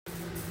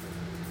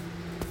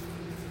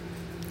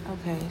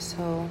Okay,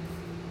 so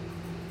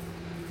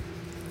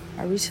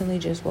I recently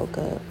just woke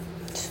up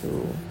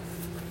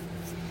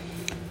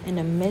in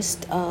the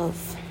midst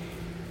of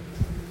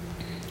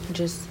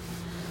just,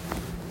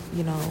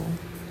 you know,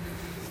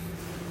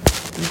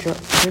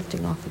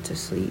 drifting off into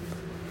sleep.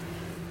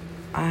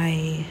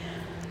 I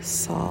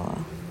saw,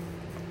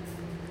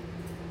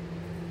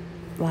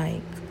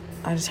 I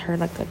just heard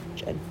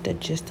the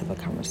gist of a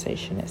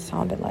conversation. It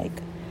sounded like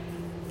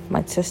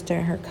my sister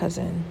and her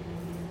cousin,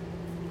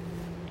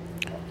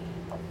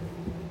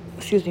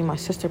 my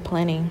sister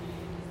planning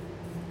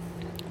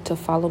to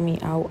follow me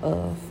out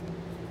of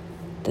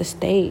the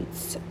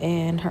States,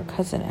 and her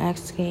cousin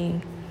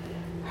asking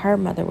her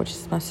mother, which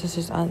is my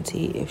sister's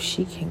auntie, if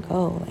she can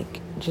go,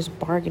 just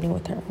bargaining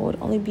with her. It would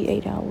only be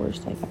 8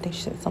 hours. I think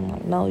she said something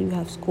like, no, you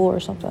have school or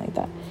something like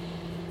that.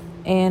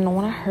 And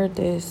when I heard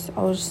this,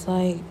 I was just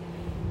like,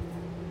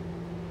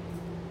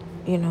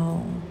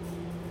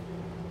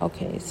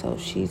 okay, so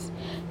she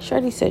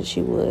already said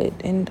she would,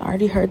 and I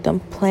already heard them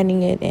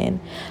planning it,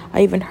 and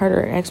I even heard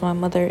her ask my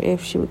mother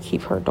if she would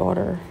keep her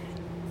daughter,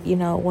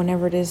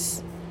 whenever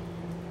this,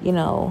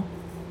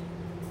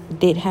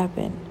 did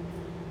happen.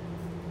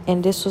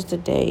 And this was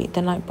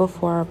the night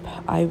before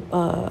I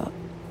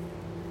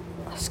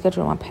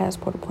scheduled my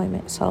passport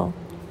appointment. So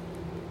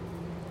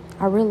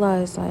I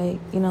realized,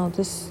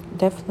 this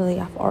definitely,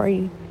 I've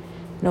already,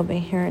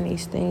 been hearing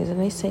these things,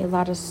 and they say a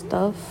lot of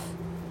stuff,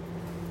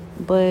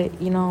 but,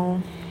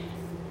 and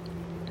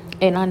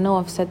I know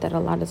I've said that a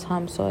lot of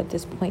times, so at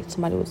this point,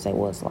 somebody would say,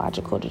 well, it's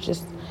logical to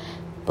just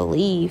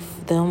believe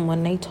them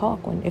when they talk,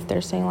 if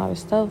they're saying a lot of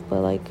stuff,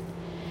 but,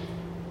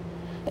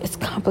 it's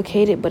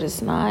complicated, but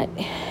it's not.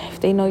 If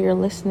they know you're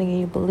listening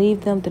and you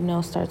believe them, then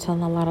they'll start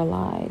telling a lot of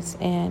lies.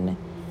 And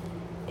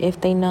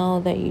if they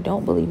know that you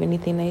don't believe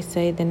anything they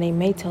say, then they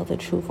may tell the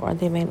truth or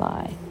they may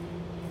lie.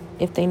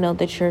 If they know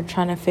that you're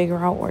trying to figure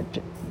out or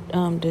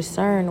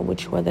discern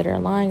whether they're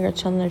lying or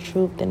telling the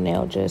truth, then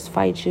they'll just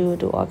fight you,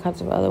 do all kinds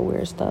of other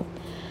weird stuff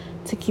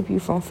to keep you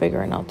from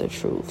figuring out the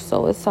truth.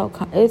 So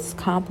it's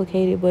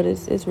complicated, but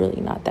it's really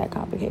not that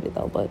complicated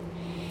though. But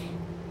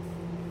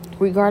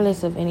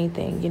regardless of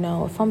anything,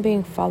 if I'm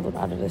being followed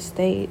out of the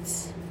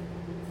States,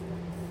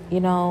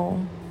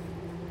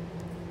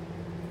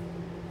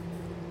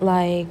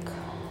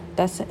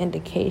 that's an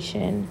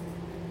indication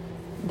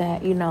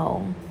that, I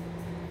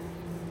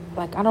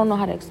don't know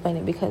how to explain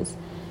it, because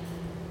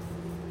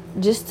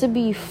just to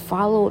be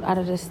followed out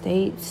of the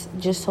States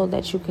just so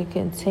that you can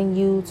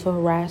continue to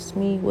harass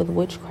me with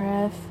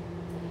witchcraft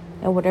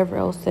and whatever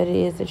else that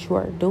is that you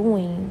are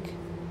doing,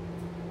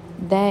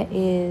 that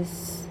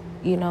is,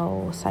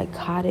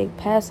 psychotic,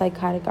 past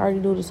psychotic. I already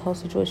knew this whole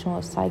situation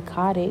was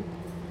psychotic,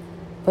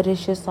 but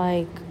it's just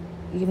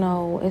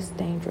it's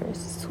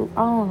dangerous.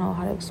 I don't know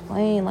how to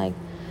explain.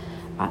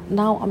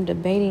 Now I'm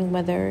debating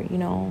whether,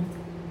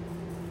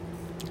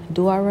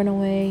 do I run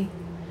away?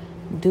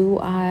 Do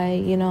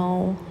I,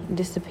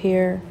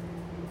 disappear?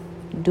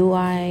 Do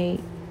I,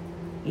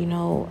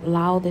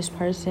 allow this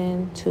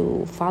person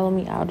to follow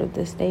me out of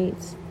the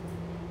States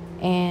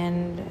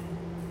and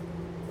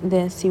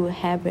then see what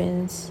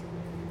happens?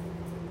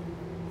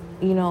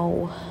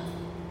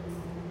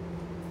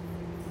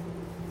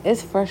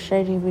 It's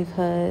frustrating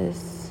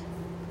because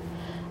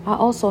I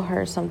also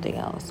heard something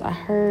else. I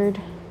heard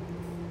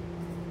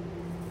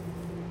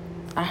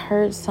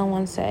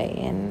someone say,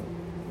 and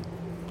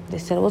they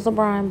said it was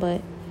LeBron,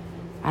 but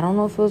I don't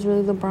know if it was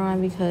really LeBron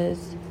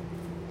because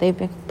they've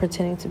been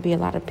pretending to be a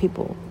lot of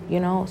people,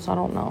 so I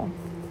don't know.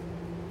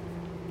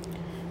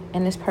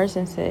 And this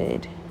person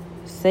said,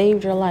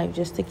 saved your life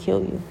just to kill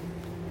you.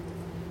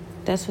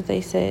 That's what they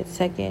said,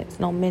 seconds,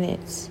 no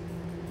minutes,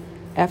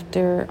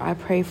 after I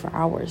prayed for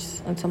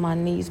hours until my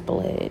knees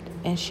bled,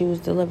 and she was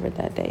delivered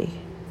that day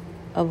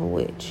of a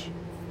witch.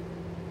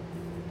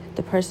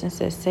 The person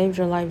said, saved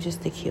your life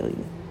just to kill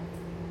you.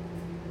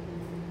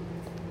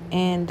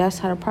 And that's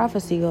how the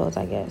prophecy goes,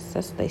 I guess.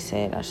 That's what they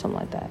said, or something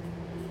like that.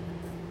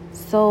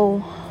 So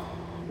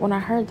when I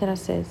heard that, I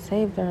said,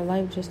 saved her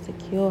life just to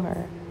kill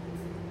her.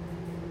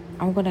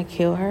 I'm going to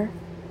kill her?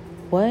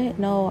 What?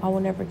 No, I will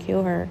never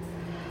kill her.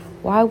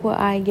 Why would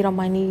I get on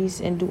my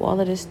knees and do all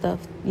of this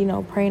stuff,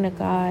 praying to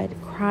God,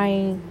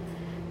 crying,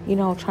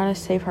 trying to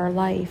save her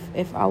life?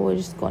 If I was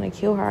just going to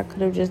kill her, I could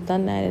have just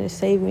done that and it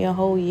saved me a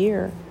whole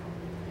year.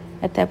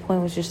 At that point,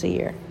 it was just a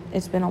year.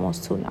 It's been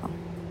almost 2 now.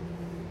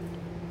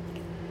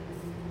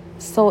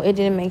 So it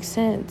didn't make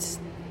sense.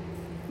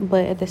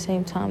 But at the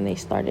same time, they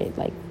started,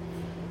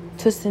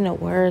 twisting the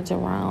words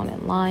around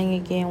and lying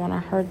again. When I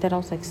heard that, I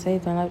was like,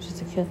 saved her life just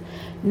to kill.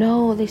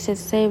 No, they said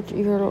saved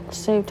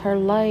her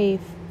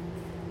life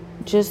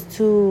just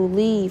to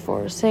leave,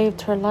 or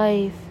saved her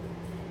life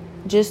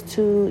just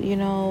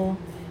to,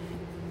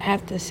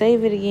 have to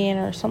save it again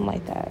or something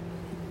like that.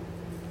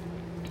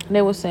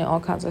 They were saying all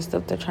kinds of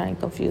stuff to try and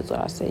confuse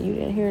what I said. You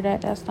didn't hear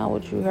that? That's not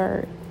what you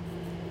heard.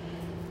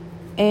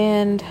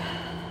 And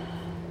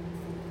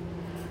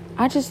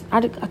I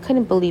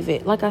couldn't believe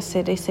it. Like I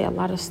said, they say a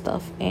lot of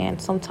stuff,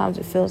 and sometimes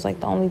it feels like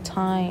the only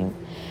time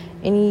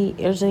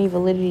there's any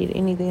validity to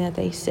anything that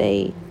they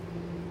say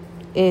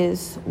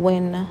is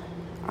when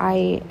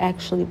I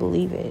actually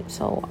believe it.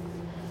 So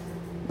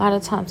a lot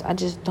of times I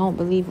just don't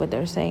believe what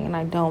they're saying, and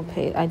I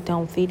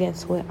don't feed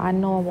into it. I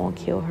know I won't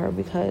kill her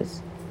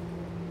because,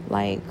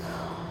 like,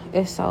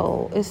 it's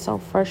so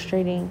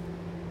frustrating.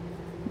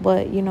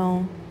 But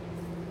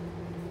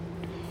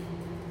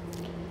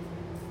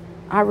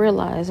I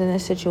realize in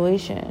this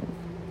situation,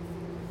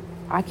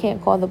 I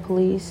can't call the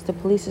police. The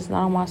police is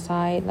not on my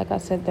side. Like I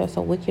said, there's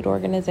a wicked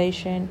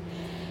organization.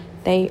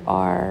 They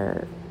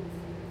are,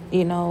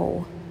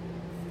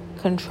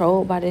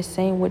 controlled by the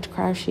same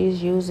witchcraft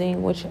she's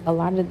using, which a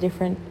lot of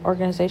different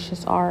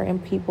organizations are,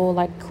 and people,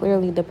 like,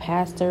 clearly the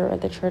pastor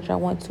of the church I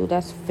went to,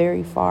 that's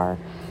very far.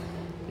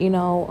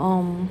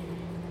 The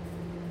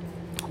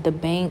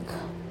bank,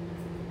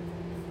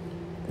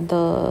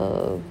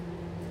 the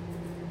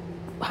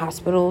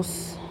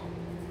hospitals,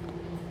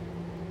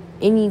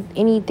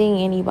 anything,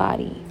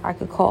 anybody I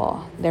could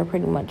call, they're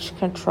pretty much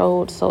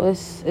controlled. So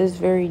it's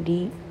very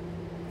deep.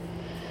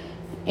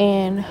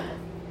 And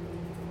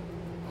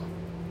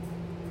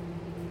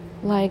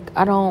like,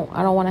 I don't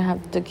want to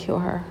have to kill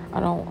her. I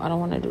don't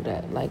want to do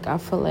that. Like, I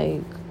feel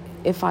like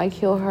if I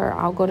kill her,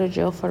 I'll go to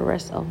jail for the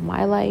rest of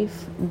my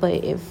life.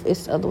 But if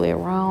it's the other way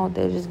around,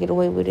 they'll just get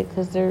away with it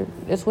because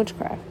it's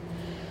witchcraft.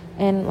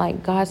 And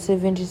like, God said,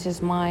 vengeance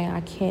is mine.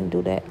 I can't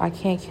do that. I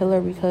can't kill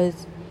her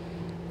because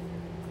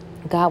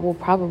God will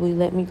probably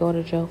let me go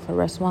to jail for the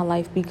rest of my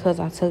life because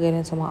I took it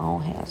into my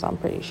own hands, I'm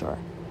pretty sure.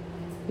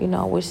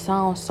 Which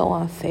sounds so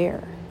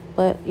unfair.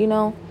 But,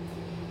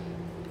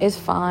 it's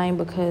fine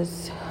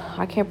because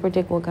I can't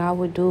predict what God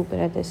would do. But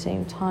at the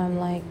same time,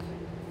 like,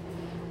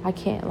 I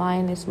can't lie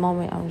in this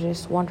moment. I'm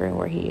just wondering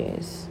where he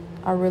is.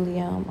 I really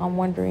am. I'm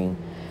wondering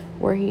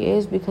where he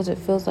is because it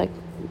feels like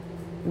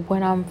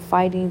when I'm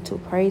fighting to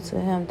pray to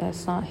him,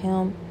 that's not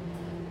him.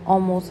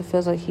 Almost it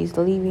feels like he's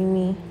leaving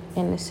me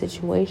in this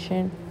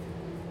situation.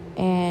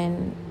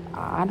 And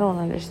I don't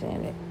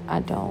understand it. I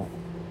don't.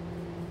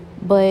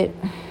 But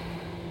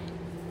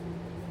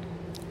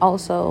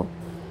also,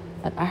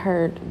 I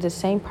heard the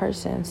same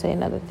person say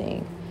another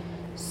thing.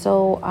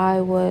 So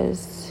I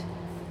was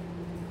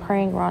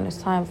praying around this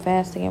time,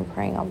 fasting and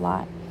praying a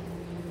lot.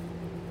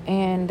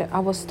 And I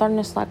was starting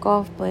to slack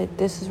off, but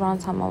this is around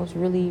the time I was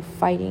really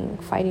fighting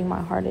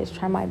my hardest,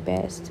 trying my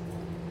best.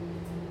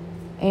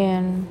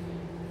 And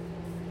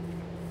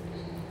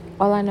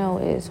all I know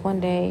is one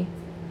day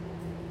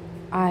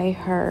I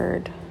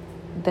heard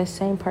the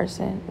same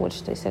person,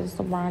 which they said is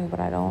LeBron, but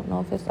I don't know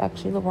if it's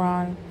actually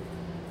LeBron,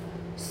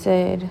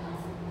 said,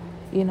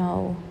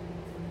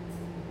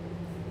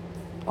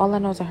 all I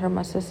know is I heard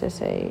my sister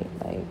say,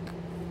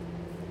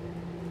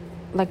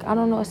 like, I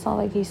don't know, it's not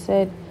like he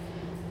said,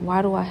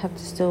 why do I have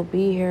to still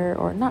be here?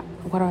 Or not,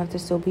 why do I have to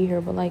still be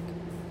here? But, like,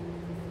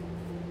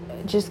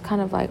 just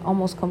kind of, like,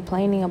 almost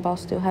complaining about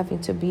still having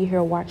to be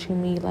here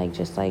watching me, like,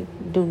 just, like,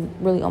 do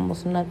really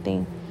almost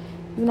nothing.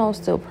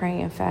 Still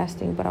praying and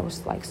fasting, but I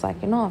was, like,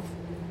 slacking off.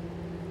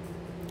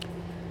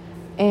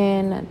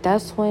 And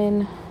that's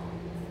when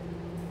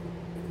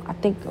I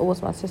think it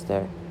was my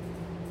sister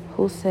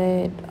who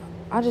said,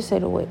 I'll just say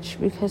the witch,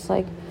 because,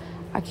 like,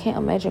 I can't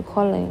imagine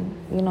calling,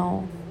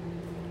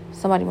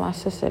 somebody my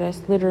sister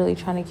that's literally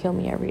trying to kill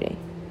me every day.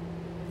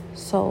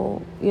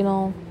 So,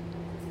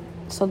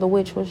 so the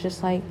witch was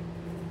just like,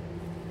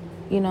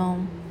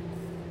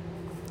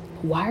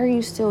 why are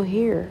you still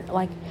here?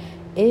 Like,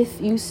 if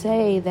you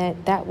say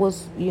that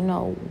was,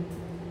 what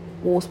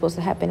was supposed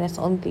to happen, that's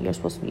the only thing you're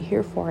supposed to be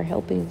here for,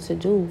 helping to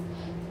do,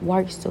 why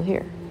are you still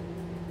here?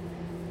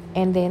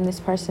 And then this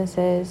person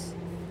says,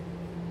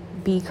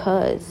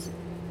 because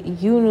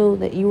you knew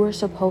that you were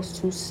supposed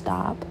to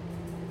stop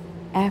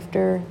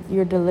after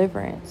your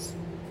deliverance.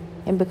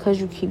 And because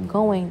you keep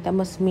going, that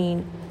must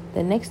mean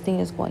the next thing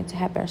is going to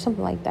happen or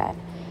something like that.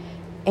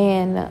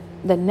 And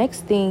the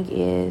next thing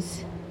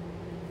is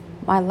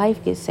my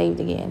life gets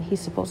saved again. He's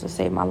supposed to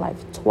save my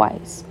life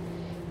twice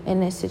in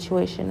this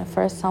situation. The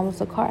first time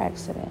was a car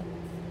accident.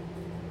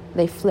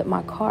 They flipped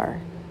my car.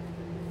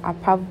 I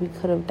probably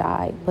could have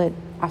died, but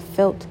I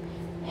felt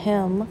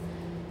him.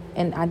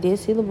 And I did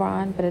see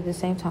LeBron, but at the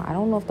same time, I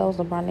don't know if that was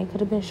LeBron. They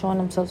could have been showing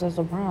themselves as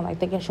LeBron. Like,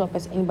 they can show up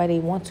as anybody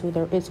they want to.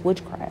 It's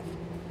witchcraft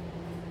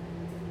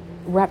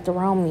wrapped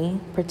around me,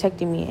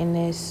 protecting me in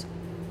this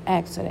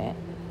accident.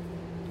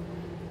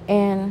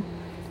 And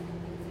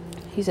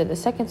he said the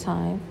second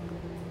time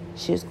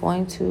she was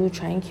going to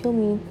try and kill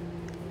me,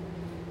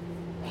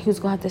 he was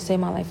going to have to save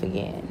my life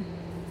again.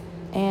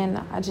 And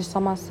I just saw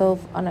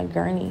myself on a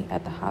gurney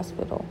at the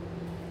hospital.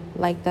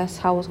 Like, that's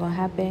how it was going to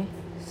happen.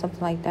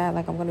 Something like that.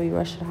 Like, I'm going to be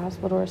rushed to the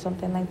hospital or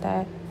something like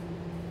that.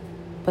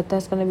 But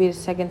that's going to be the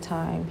second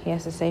time he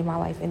has to save my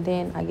life. And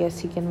then I guess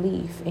he can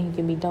leave and he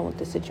can be done with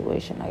the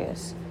situation, I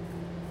guess.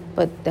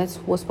 But that's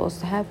what's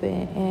supposed to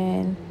happen.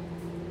 And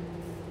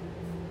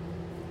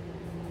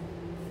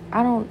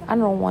I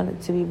don't want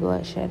it to be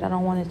bloodshed. I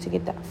don't want it to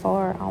get that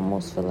far. I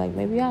almost feel like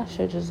maybe I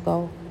should just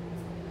go.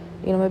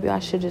 Maybe I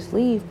should just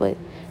leave. But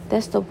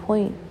that's the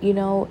point.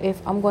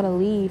 If I'm going to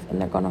leave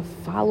and they're going to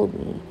follow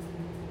me,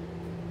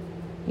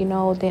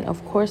 then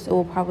of course it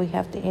will probably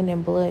have to end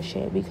in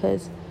bloodshed,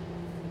 because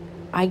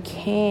I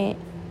can't,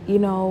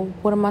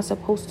 what am I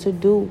supposed to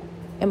do?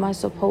 Am I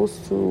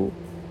supposed to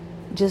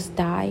just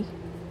die?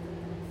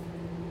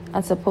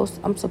 I'm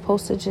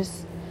supposed to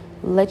just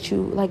let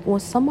you, like, when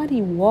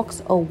somebody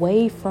walks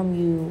away from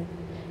you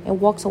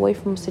and walks away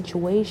from a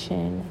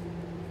situation,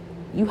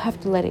 you have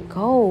to let it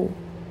go.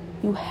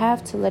 You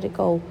have to let it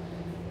go,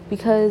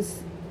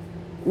 because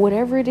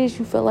whatever it is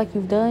you feel like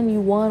you've done, you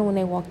won when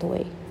they walked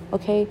away.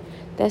 Okay?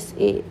 That's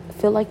it.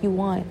 Feel like you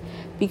won.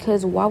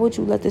 Because why would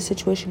you let the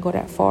situation go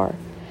that far?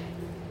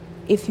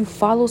 If you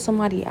follow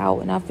somebody out,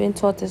 and I've been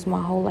taught this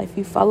my whole life,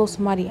 you follow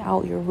somebody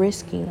out, you're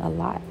risking a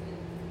lot.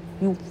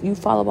 You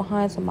follow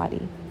behind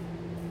somebody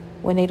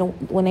when they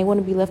want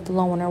to be left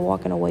alone, when they're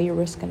walking away, you're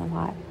risking a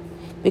lot.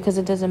 Because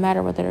it doesn't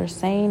matter whether they're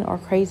sane or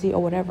crazy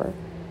or whatever.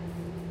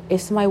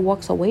 If somebody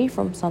walks away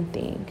from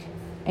something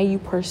and you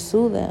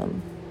pursue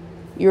them,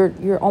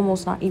 you're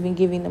almost not even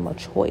giving them a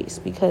choice,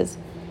 because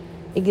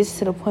it gets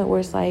to the point where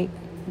it's like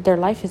their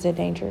life is in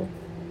danger.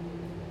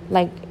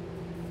 Like,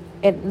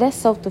 that's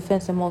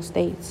self-defense in most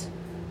states.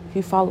 If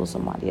you follow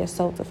somebody, that's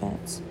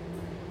self-defense.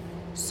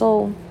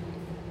 So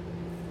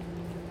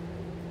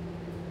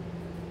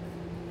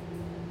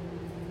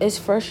it's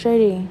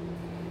frustrating,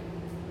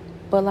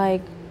 but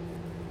like,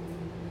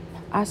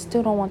 I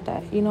still don't want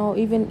that,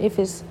 even if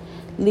it's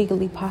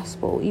legally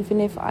possible, even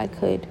if I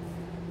could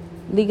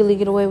legally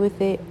get away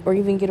with it, or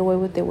even get away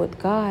with it with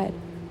God,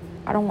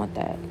 I don't want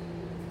that.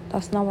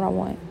 That's not what I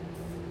want.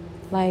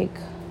 Like,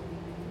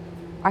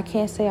 I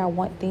can't say I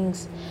want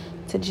things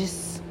to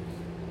just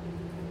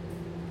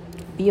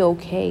be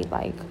okay.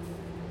 Like,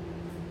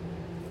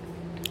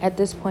 at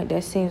this point,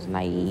 that seems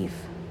naive.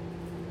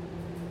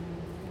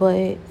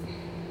 But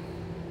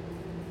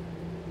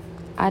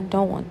I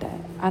don't want that.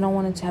 I don't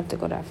want it to have to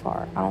go that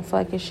far. I don't feel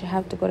like it should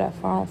have to go that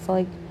far. I don't feel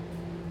like,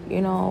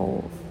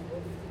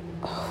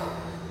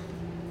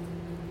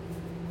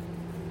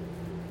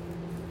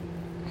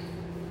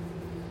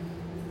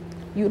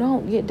 you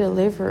don't get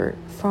delivered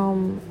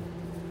from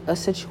a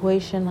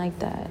situation like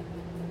that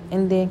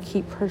and then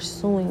keep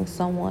pursuing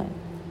someone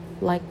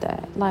like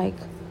that. Like,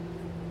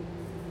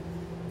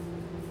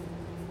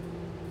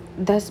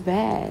 that's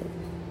bad.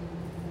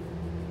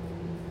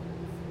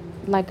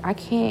 Like, I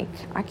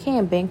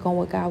can't bank on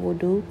what God will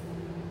do,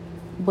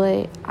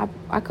 but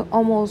I could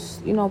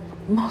almost,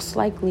 most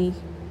likely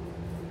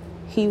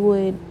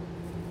it's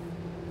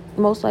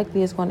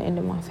going to end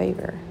in my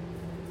favor.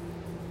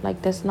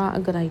 Like, that's not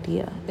a good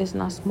idea. It's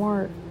not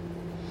smart.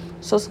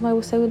 So somebody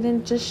would say, well,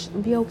 then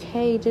just be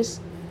okay. Just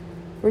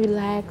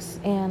relax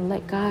and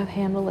let God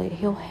handle it.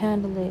 He'll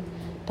handle it.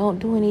 Don't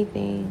do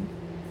anything,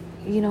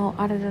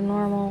 out of the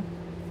normal.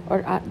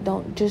 Or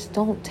don't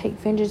take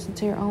vengeance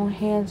into your own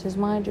hands. Just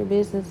mind your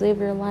business. Live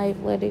your life.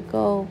 Let it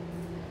go.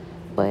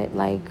 But,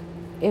 like,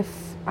 if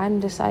I'm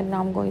deciding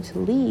I'm going to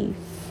leave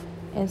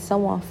and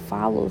someone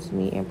follows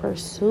me and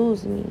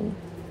pursues me,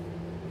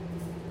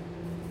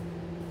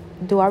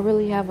 do I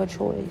really have a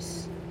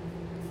choice?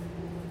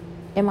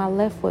 Am I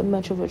left with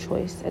much of a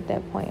choice at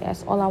that point?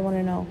 That's all I want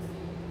to know.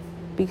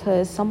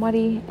 Because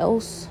somebody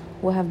else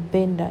will have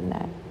been done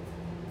that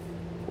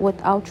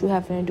without you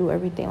having to do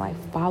everything, like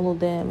follow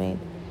them. And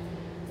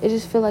I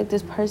just feel like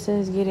this person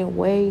is getting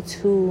way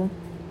too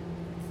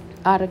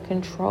out of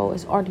control.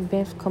 It's already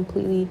been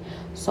completely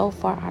so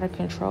far out of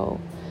control.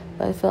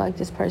 But I feel like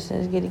this person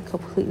is getting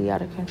completely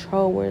out of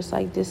control, where it's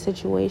like this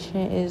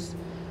situation is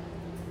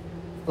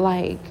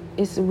like,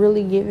 it's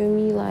really giving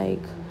me,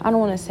 like, I don't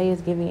want to say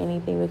it's giving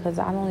anything, because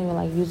I don't even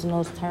like using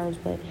those terms,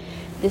 but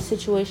this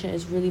situation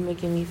is really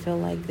making me feel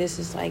like this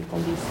is like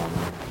going to be some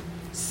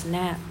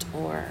Snapped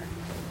or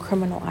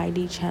Criminal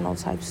ID channel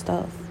type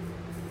stuff,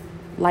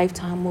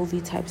 Lifetime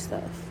movie type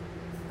stuff.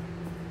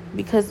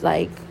 Because,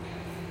 like,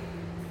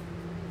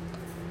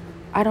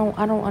 I don't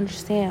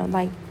understand,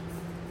 like,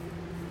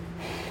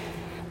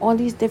 all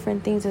these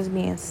different things that's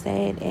being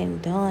said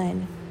and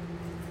done,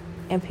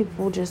 and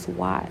people just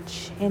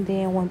watch. And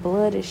then when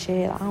blood is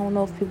shed, I don't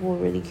know if people will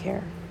really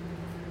care.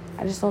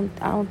 I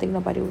don't think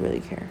nobody will really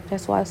care.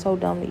 That's why it's so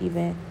dumb to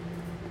even,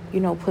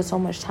 put so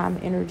much time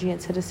and energy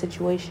into the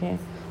situation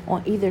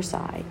on either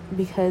side.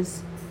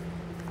 Because,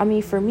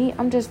 for me,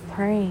 I'm just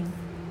praying.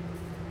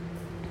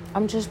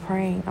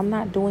 I'm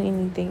not doing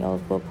anything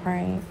else but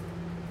praying.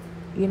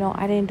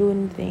 I didn't do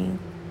anything.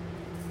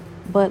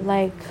 But,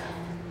 like,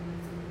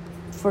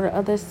 for the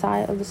other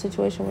side of the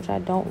situation, which I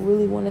don't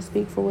really want to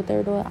speak for what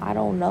they're doing, I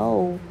don't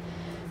know.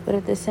 But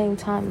at the same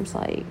time, it's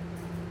like,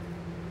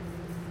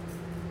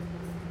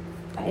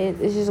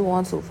 it's just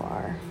going too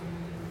far.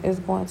 It's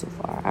going too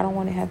far. I don't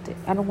want it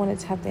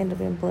to have to end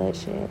up in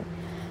bloodshed.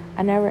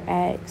 I never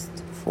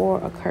asked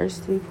for a curse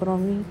to be put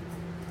on me.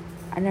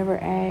 I never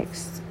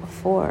asked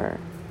for,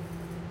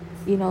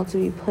 to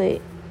be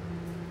put,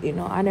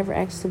 I never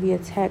asked to be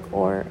attacked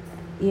or,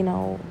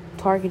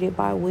 targeted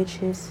by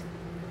witches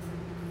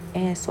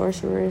and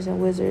sorcerers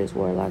and wizards,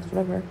 warlocks,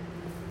 whatever.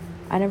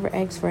 I never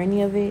asked for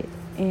any of it.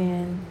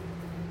 And,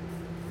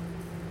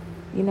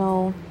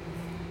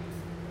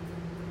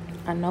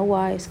 I know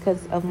why. It's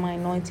because of my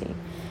anointing.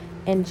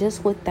 And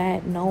just with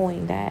that,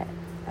 knowing that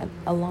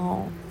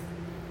alone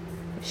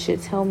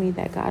should tell me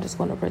that God is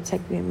going to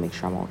protect me and make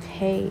sure I'm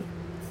okay.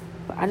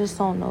 But I just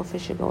don't know if it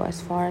should go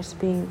as far as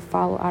being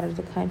followed out of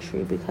the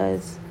country,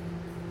 because,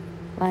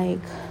 like,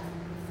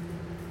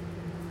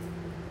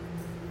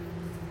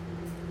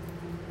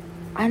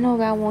 I know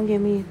God won't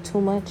give me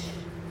too much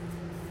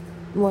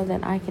more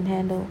than I can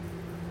handle.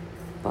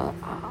 But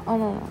I don't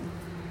know.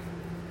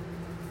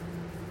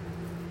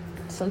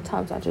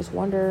 Sometimes I just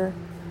wonder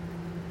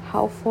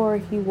how far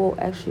He will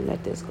actually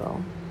let this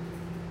go.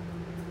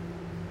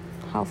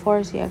 How far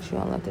is He actually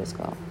going to let this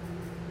go?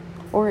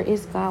 Or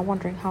is God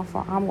wondering how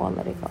far I'm going to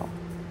let it go?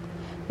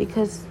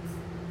 Because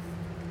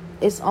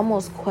it's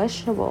almost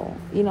questionable,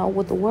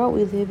 with the world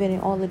we live in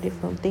and all the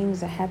different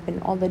things that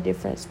happen, all the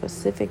different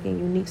specific and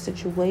unique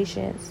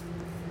situations.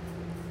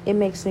 It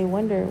makes me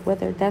wonder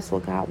whether that's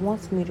what God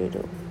wants me to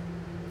do.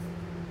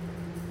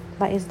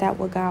 Like, is that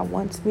what God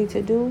wants me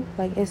to do?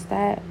 Like, is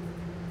that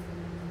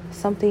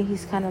something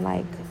He's kind of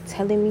like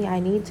telling me I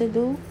need to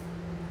do?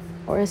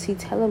 Or is He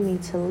telling me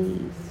to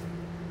leave?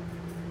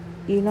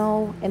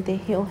 And then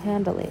He'll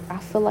handle it. I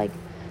feel like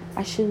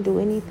I shouldn't do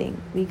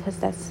anything because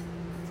that's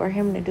for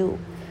Him to do.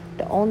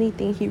 The only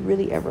thing He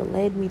really ever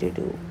led me to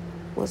do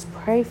was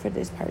pray for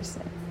this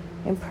person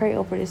and pray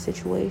over this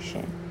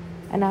situation.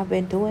 And I've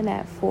been doing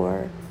that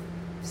for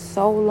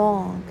so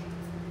long.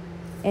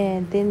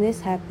 And then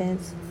this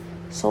happens.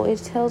 So it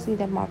tells me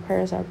that my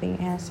prayers are being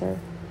answered.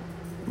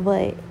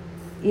 But,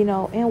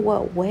 in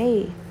what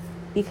way?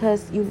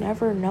 Because you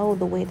never know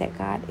the way that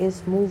God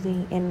is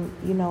moving and,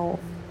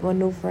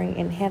 maneuvering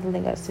and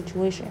handling a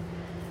situation.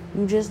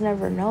 You just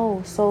never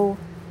know. So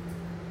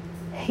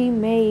he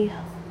may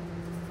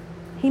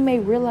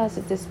realize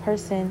that this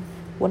person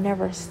will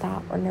never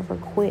stop or never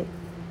quit,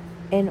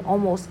 and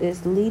almost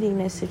is leading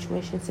this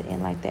situation to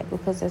end like that,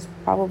 because that's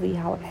probably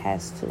how it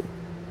has to.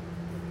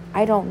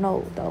 I don't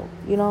know though,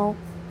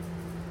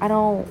 I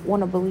don't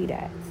want to believe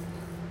that.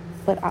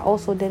 But I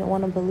also didn't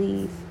want to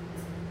believe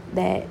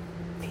that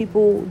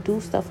people do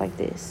stuff like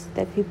this,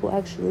 that people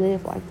actually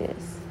live like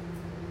this.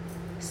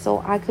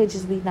 So I could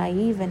just be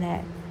naive in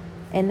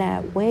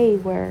that way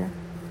where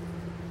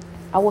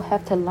I will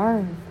have to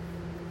learn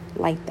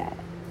like that.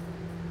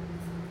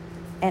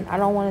 And I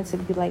don't want it to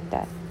be like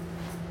that.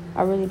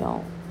 I really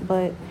don't.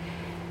 But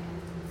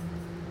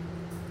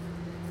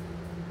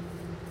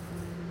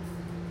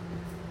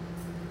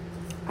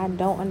I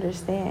don't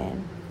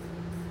understand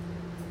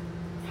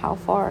how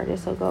far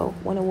this will go,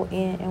 when it will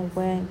end, and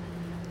when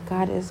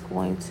God is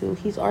going to.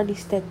 He's already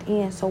stepped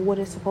in, so what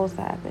is supposed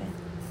to happen?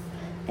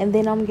 And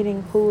then I'm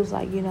getting clues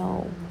like,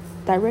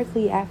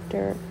 directly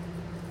after,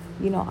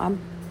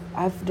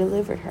 I've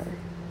delivered her.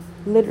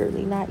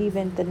 Literally, not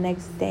even the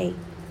next day.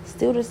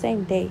 Still the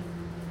same day.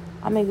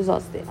 I'm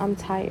exhausted. I'm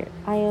tired.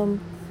 I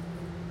am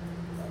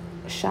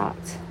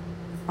shocked.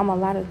 I'm a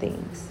lot of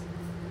things.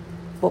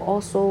 But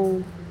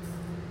also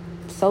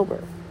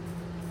sober.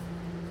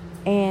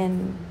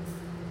 And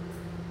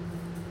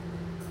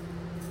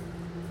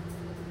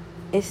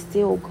it's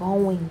still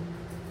going.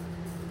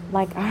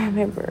 Like, I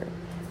remember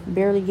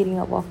barely getting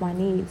up off my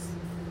knees,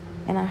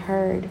 and I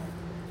heard,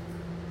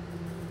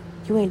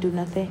 "You ain't do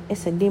nothing.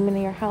 It's a demon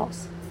in your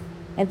house."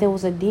 And there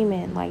was a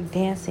demon like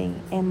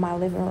dancing in my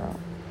living room.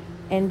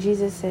 And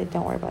Jesus said,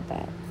 "Don't worry about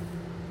that."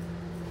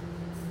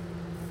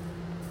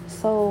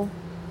 So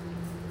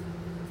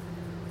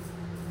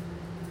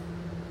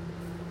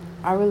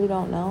I really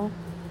don't know.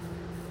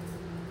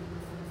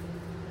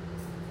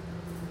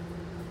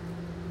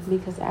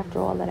 Because after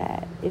all of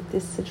that, if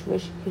this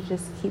situation could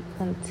just keep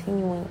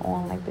continuing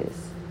on like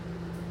this,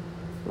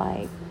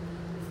 like,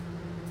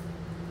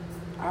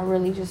 I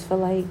really just feel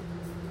like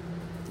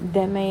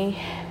that may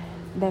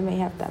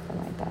have to happen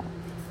like that.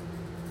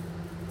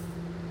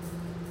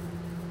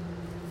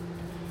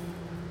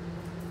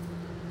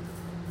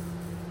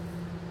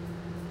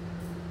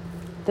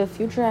 The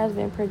future has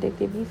been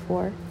predicted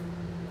before.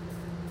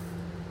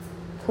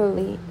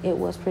 Clearly, it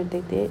was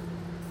predicted.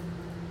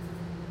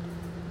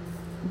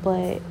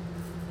 But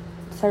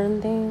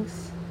certain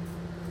things,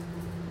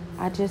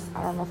 I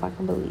don't know if I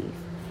can believe.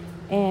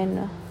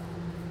 And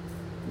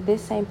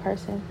this same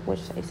person,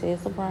 which they say is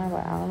LeBron,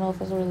 but I don't know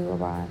if it's really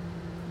LeBron.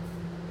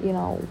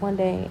 One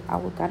day I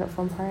got up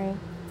from praying,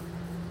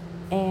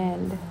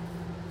 and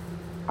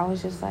I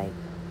was just like,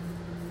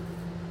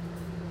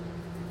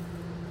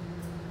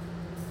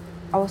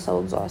 I was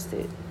so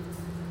exhausted.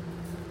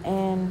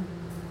 And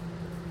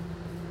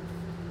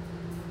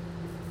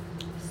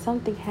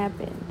something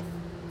happened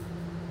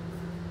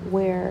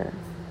where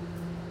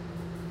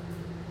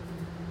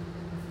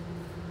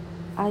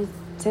I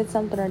said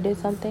something or did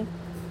something.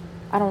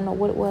 I don't know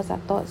what it was. I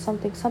thought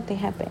something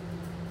happened.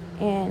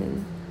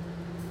 And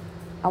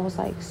I was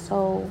like,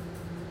 so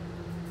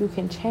you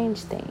can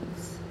change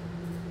things.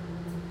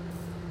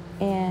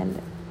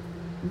 And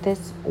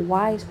this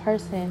wise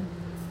person,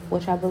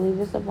 which I believe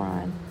is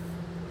LeBron,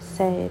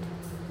 said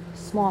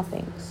small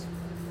things.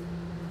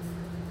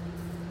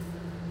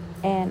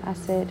 And I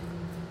said,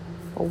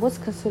 well, what's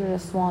considered a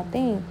small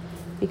thing?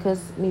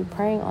 Because me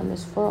praying on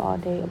this floor all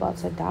day about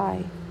to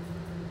die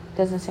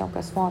doesn't sound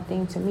like a small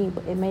thing to me,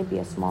 but it may be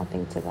a small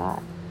thing to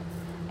God.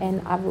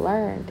 And I've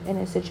learned in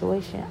a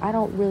situation, I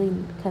don't really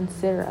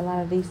consider a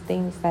lot of these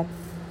things that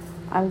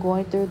I'm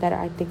going through that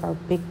I think are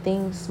big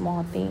things,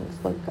 small things.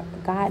 But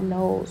God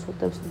knows what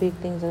those big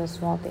things and the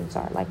small things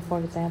are. Like, for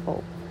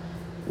example,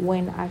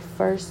 when I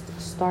first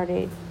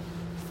started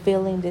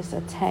feeling this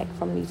attack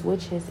from these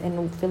witches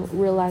and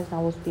realizing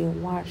I was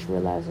being watched,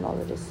 realizing all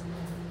of this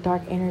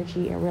dark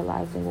energy and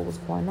realizing what was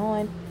going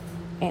on,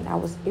 and I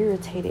was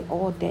irritated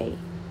all day,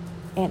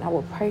 and I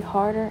would pray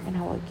harder and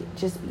I would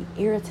just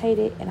be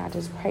irritated, and I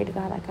just pray to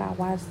God, like, God,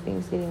 why is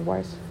things getting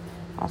worse?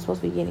 I'm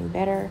supposed to be getting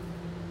better,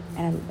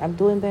 and I'm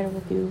doing better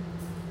with you.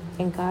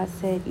 And God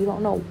said, you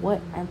don't know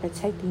what I'm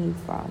protecting you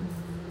from.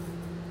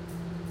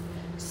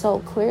 So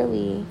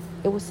clearly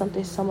it was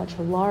something so much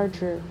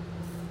larger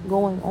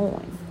going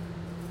on.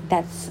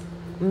 That's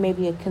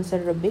maybe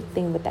considered a big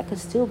thing, but that could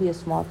still be a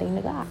small thing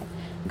to God.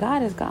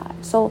 God is God.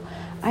 So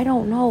I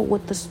don't know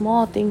what the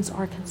small things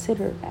are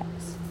considered as.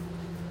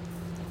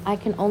 I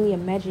can only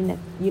imagine that,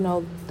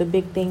 the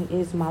big thing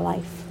is my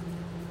life,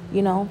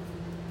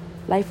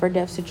 life or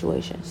death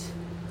situations.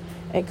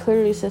 And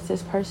clearly, since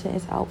this person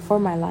is out for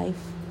my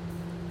life,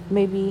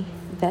 maybe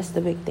that's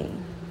the big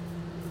thing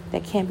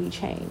that can't be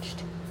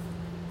changed.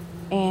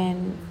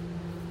 And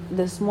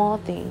the small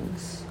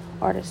things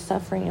are the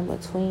suffering in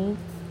between,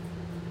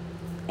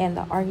 and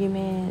the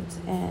arguments,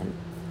 and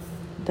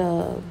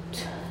the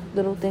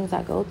little things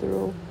I go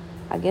through.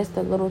 I guess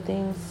the little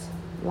things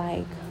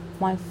like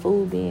my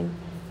food being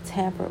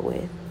tampered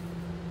with,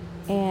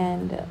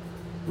 and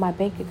my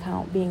bank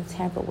account being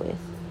tampered with,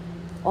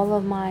 all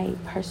of my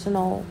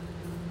personal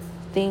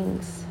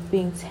things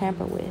being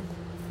tampered with,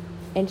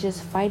 and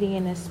just fighting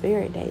in the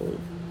spirit daily.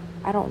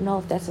 I don't know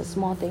if that's a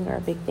small thing or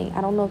a big thing.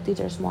 I don't know if these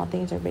are small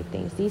things or big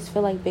things. These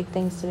feel like big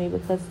things to me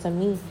because to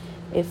me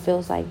it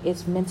feels like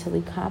it's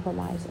mentally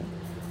compromising.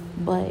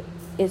 But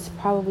it's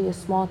probably a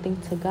small thing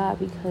to God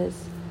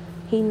because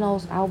He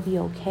knows I'll be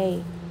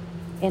okay.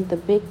 And the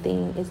big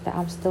thing is that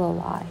I'm still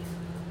alive.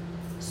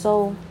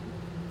 So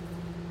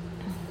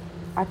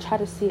I try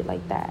to see it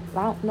like that.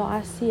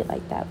 I see it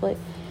like that, but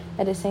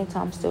at the same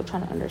time I'm still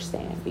trying to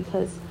understand,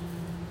 because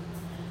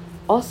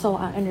also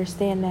I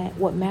understand that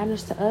what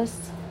matters to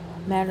us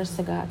matters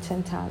to God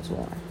 10 times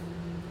more.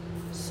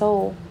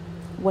 So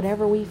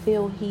whatever we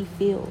feel, He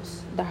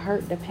feels. The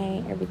hurt, the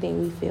pain,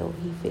 everything we feel,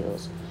 He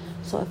feels.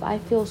 So if I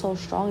feel so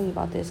strongly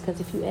about this, because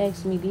if you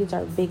ask me, these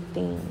are big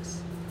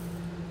things.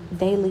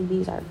 Daily,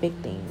 these are big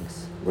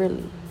things,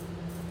 really.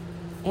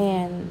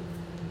 And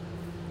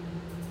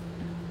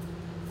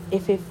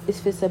if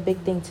it's a big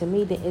thing to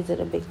me, then is it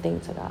a big thing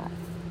to God?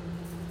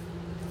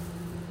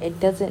 It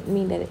doesn't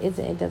mean that it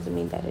isn't. It doesn't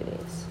mean that it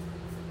is.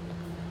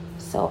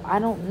 So I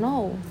don't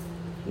know,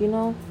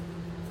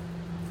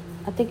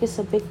 I think it's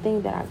a big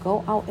thing that I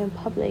go out in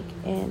public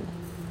and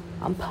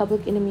I'm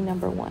public enemy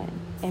number one,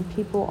 and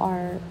people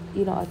are,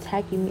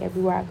 attacking me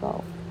everywhere I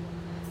go.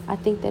 I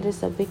think that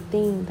it's a big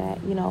thing that,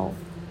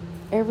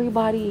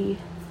 everybody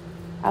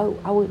I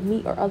would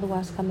meet or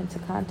otherwise come into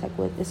contact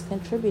with is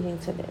contributing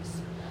to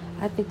this.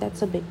 I think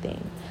that's a big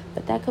thing.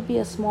 But that could be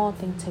a small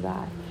thing to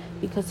God,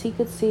 because He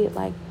could see it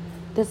like,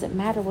 doesn't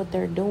matter what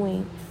they're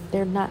doing,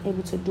 they're not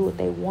able to do what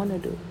they want to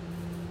do,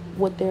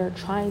 what they're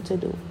trying to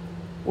do,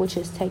 which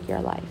is take your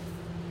life.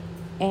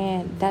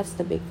 And that's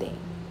the big thing.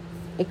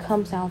 It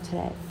comes down to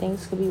that.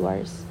 Things could be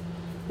worse.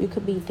 You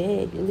could be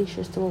dead. At least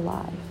you're still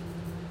alive.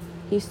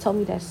 He's told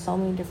me that so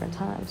many different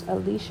times.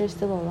 At least you're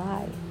still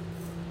alive.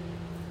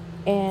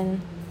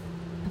 And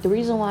the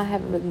reason why I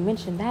haven't really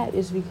mentioned that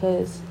is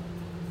because,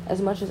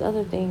 as much as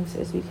other things,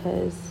 is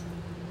because,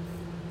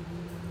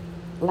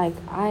 like,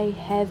 I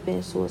have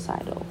been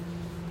suicidal,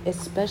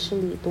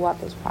 especially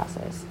throughout this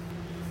process.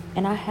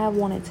 And I have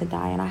wanted to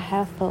die, and I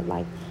have felt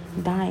like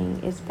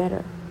dying is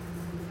better.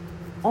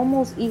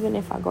 Almost even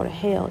if I go to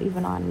hell,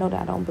 even though I know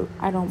that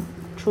I don't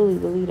truly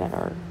believe that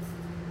or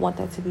want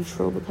that to be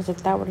true, because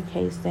if that were the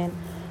case, then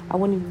I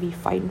wouldn't even be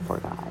fighting for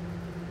God,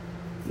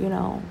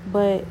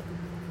 But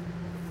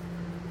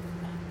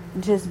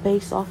just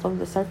based off of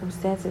the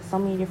circumstances, so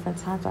many different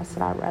times I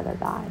said I'd rather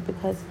die,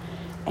 because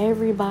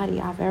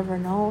everybody I've ever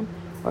known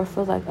or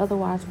feels like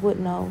otherwise would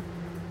know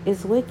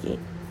is wicked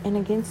and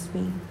against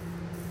me.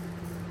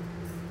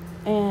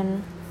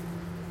 And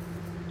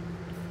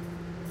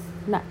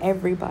not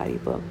everybody,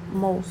 but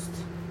most.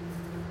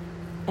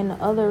 And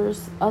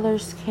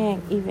others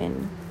can't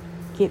even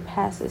get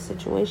past this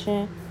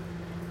situation,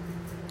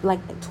 like,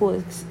 to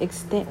an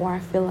extent where I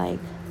feel like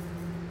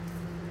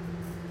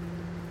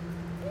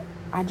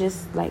I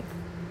just, like,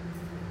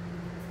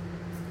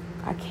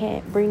 I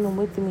can't bring them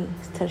with me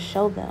to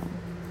show them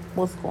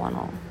what's going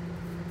on,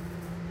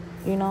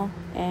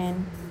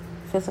 and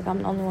it feels like I'm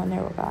the only one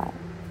there with God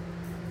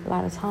a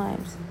lot of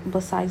times,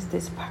 besides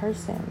this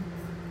person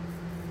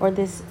or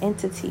this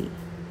entity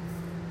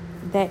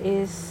that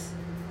is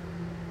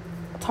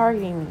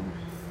targeting me.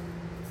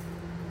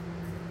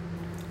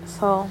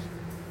 So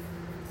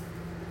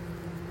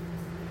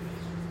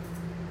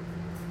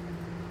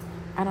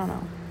I don't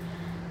know.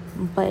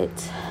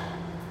 But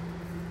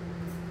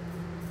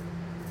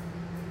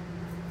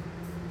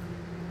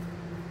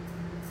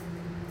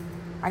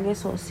I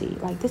guess we'll see.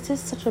 Like, this is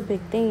such a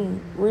big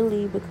thing,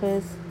 really,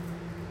 because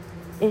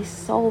it's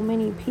so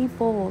many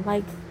people.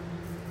 Like,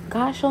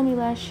 God showed me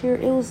last year,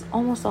 it was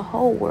almost a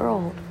whole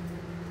world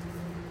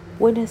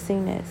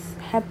witnessing this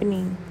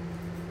happening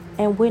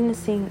and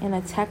witnessing an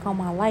attack on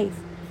my life.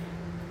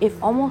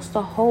 If almost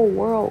the whole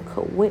world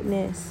could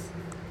witness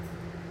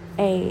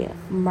a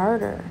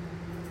murder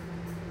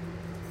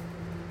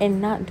and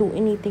not do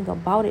anything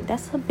about it,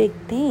 that's a big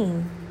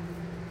thing.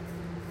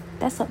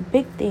 That's a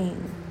big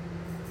thing.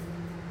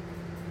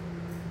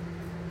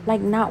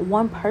 Like, not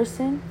one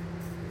person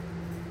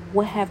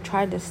would have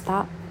tried to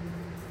stop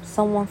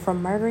someone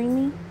from murdering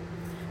me,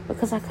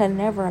 because I could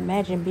never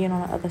imagine being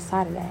on the other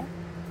side of that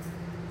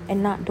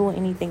and not doing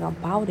anything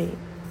about it.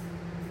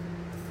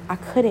 I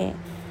couldn't.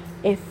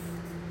 If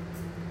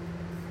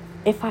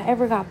I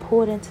ever got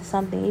pulled into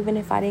something, even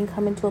if I didn't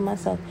come into it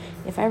myself,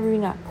 if I ever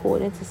got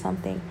pulled into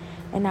something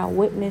and I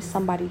witnessed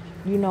somebody,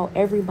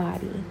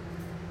 everybody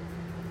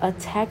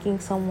attacking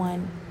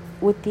someone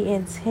with the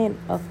intent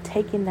of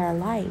taking their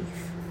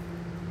life,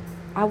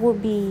 I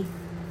would be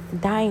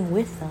dying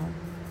with them.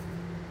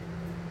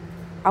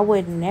 I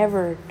would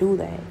never do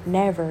that.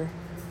 Never.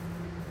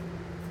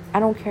 I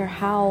don't care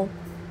how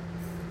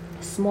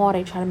small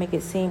they try to make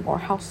it seem, or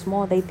how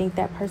small they think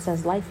that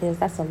person's life is.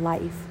 That's a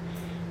life.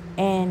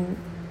 And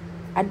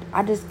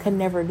I just could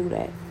never do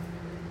that.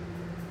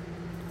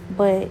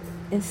 But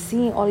in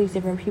seeing all these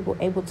different people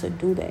able to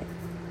do that,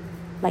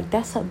 like,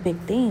 that's a big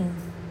thing.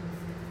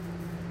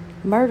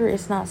 Murder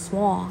is not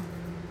small.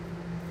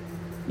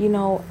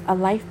 A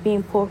life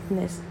being pulled from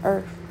this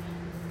earth,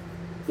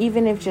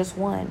 even if just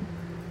one,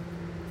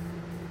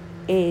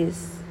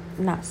 is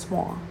not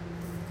small.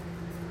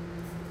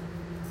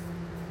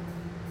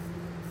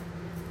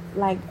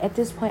 Like, at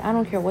this point, I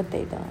don't care what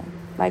they done.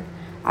 Like,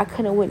 I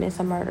couldn't witness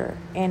a murder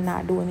and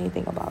not do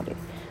anything about it.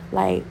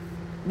 Like,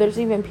 there's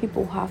even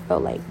people who I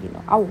felt like,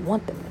 I would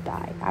want them to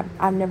die.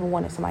 I've never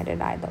wanted somebody to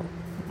die, though,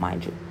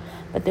 mind you.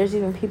 But there's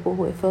even people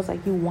who it feels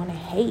like you want to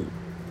hate.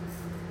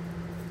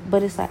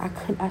 But it's like,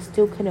 I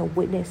still couldn't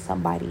witness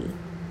somebody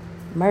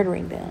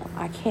murdering them.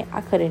 I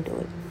couldn't do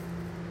it.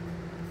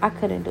 I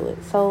couldn't do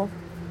it. So,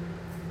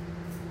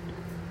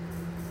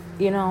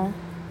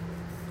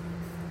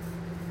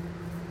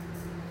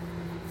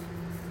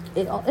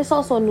 it's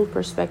also a new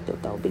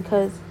perspective, though,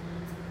 because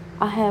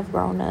I have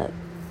grown up,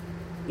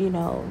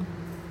 in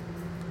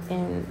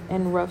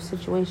rough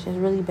situations,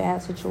 really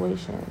bad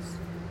situations.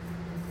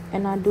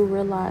 And I do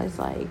realize,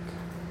 like,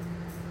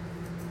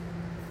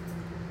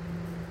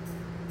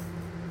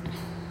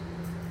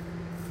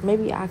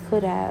 maybe I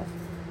could have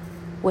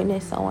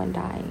witnessed someone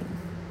dying,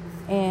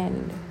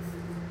 and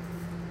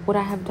would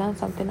I have done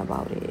something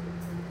about it?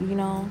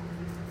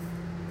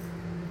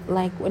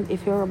 Like,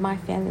 if you're my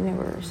family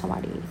member or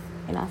somebody,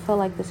 and I felt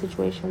like the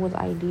situation was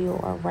ideal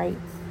or right,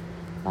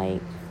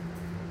 like,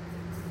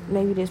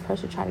 maybe this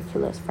person tried to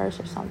kill us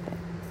first or something,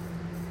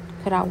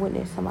 could I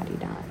witness somebody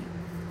dying?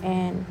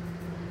 And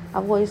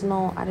I've always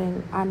known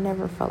I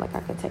never felt like I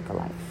could take a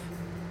life.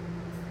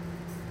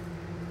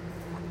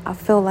 I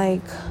feel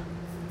like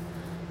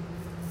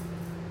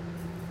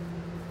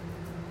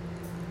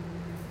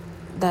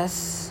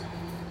that's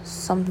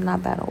something I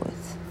battle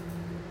with.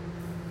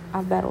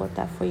 I've battled with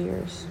that for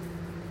years.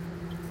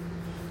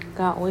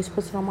 God always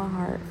puts it on my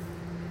heart.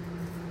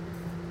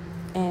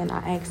 And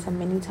I asked him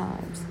many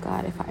times,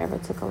 God, if I ever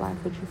took a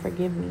life, would you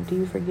forgive me? Do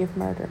you forgive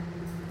murder?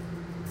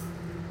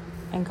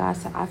 And God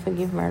said, I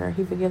forgive murder.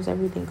 He forgives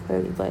everything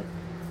clearly. But,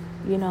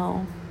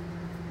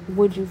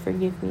 would you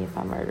forgive me if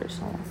I murdered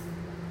someone?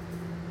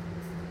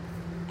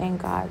 And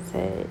God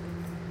said,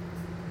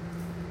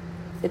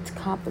 it's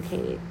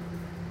complicated.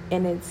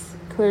 And it's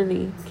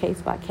clearly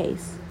case by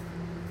case.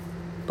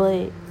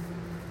 But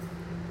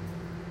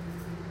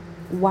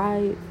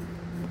why?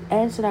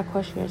 Answer that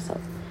question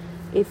yourself.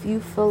 If you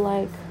feel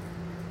like,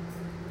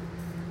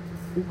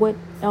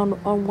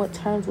 on what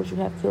terms would you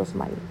have killed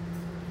somebody?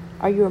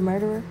 Are you a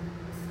murderer?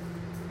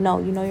 No,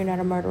 you're not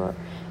a murderer.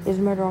 Is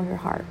murder on your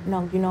heart?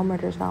 No,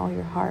 murder is not on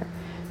your heart.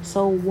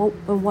 So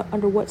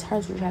under what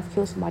terms would you have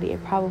killed somebody?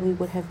 It probably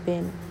would have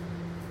been,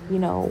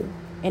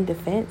 in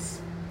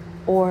defense,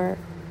 or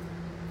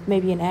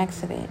maybe an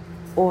accident,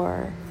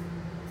 or,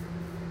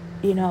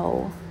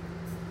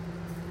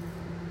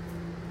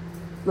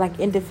 like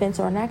in defense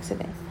or an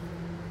accident.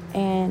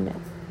 And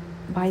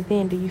by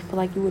then, do you feel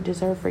like you would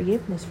deserve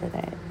forgiveness for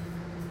that?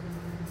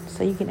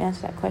 So you can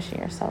answer that question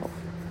yourself.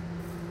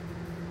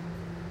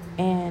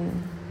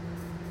 And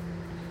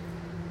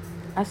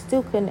I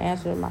still couldn't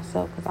answer it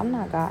myself, because I'm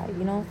not God,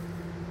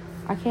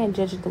 I can't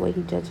judge it the way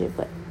he judged it,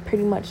 but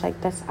pretty much, like,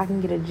 I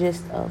can get a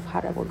gist of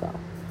how that would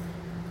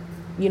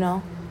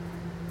go,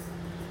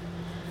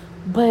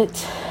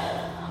 But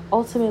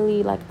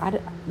ultimately, like,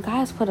 God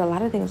has put a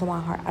lot of things on my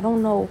heart. I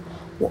don't know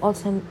what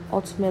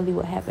ultimately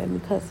what happened,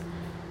 because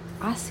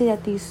I see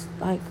that these,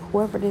 like,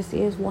 whoever this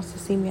is wants to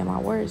see me at my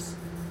worst.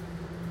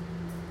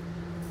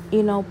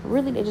 You know, but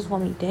really they just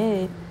want me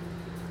dead.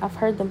 I've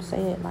heard them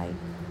say it like,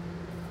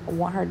 I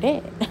want her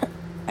dead.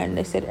 And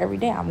they said every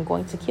day, I'm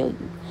going to kill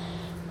you.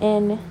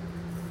 And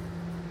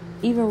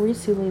even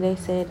recently they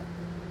said,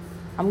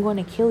 I'm going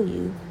to kill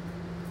you.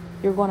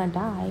 You're going to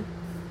die.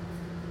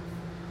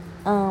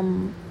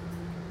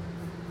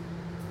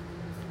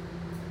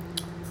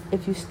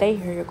 If you stay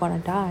here, you're going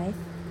to die.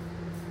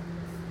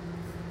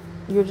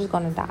 You're just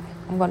going to die.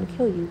 I'm going to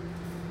kill you.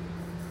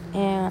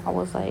 And I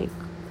was like,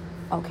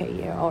 okay,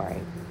 yeah, all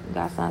right.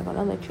 God's not going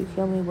to let you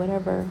kill me,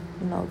 whatever.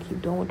 You know,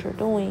 keep doing what you're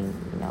doing.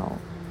 You know,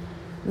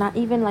 not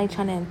even like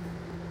trying to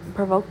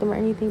provoke them or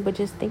anything, but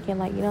just thinking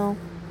like, you know,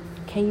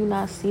 can you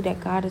not see that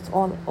God is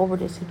all over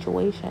this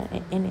situation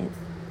and in it?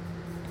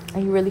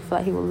 And you really feel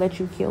like he will let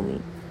you kill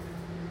me?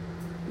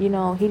 You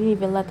know, he didn't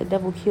even let the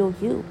devil kill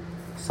you.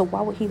 So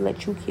why would he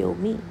let you kill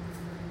me?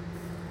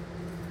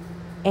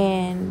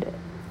 And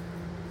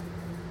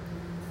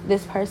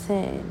this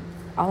person,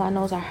 all I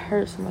know is I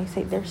heard somebody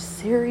say, they're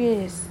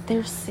serious.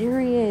 They're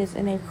serious.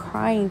 And they're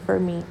crying for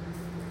me.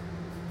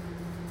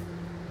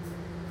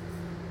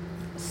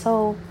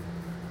 So,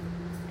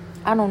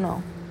 I don't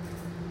know.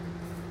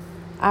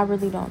 I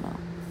really don't know.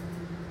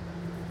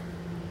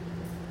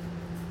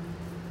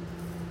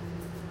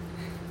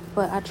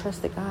 But I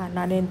trusted God, and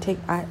I ain't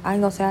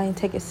gonna say I didn't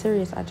take it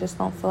serious. I just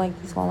don't feel like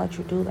he's gonna let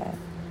you do that.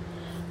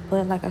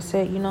 But like I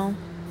said, you know,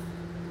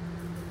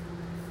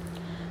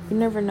 you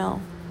never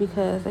know,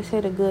 because they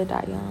say the good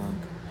die young.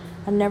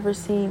 I've never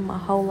seen my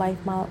whole life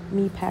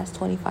me past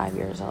 25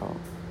 years old.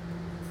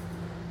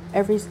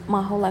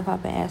 My whole life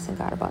I've been asking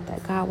God about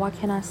that. God, why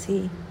can't I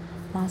see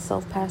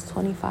myself past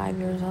 25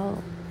 years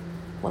old?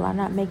 Will I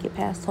not make it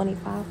past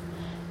 25?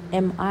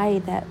 Am I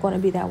going to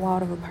be that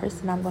wild of a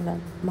person?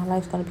 My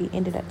life's going to be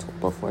ended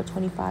before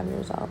 25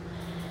 years old.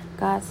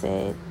 God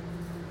said,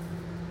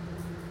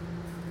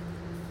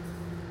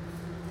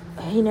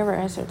 he never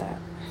answered that.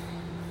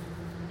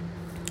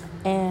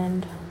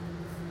 And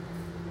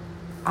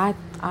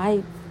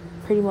I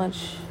pretty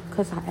much,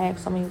 because I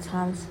asked so many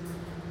times,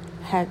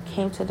 had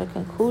came to the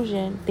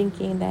conclusion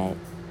thinking that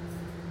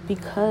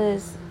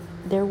because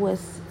there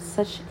was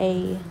such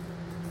a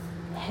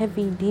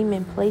heavy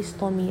demon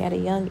placed on me at a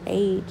young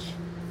age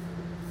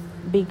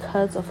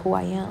because of who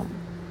I am,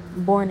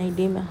 born a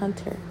demon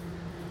hunter,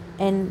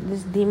 and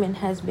this demon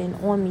has been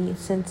on me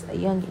since a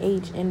young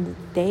age. And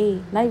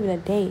not even a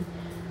day,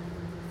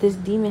 this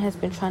demon has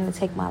been trying to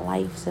take my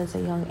life since a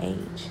young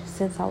age.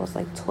 Since I was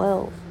like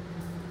 12,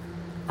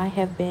 I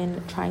have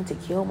been trying to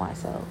kill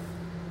myself,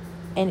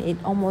 and it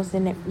almost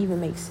didn't even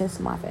make sense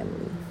to my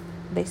family.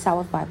 They said I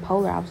was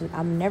bipolar.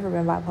 I've never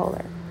been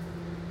bipolar.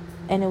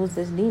 And it was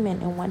this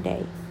demon, and one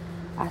day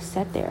I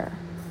sat there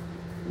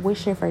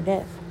wishing for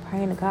death,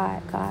 praying to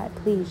God, God,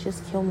 please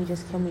just kill me,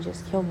 just kill me,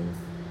 just kill me.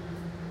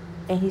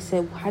 And he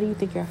said, how do you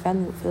think your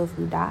family would feel if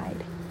you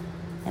died?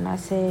 And I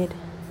said,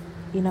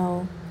 you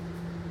know,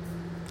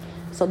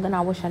 so then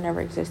I wish I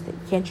never existed.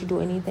 Can't you do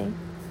anything?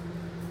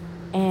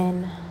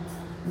 And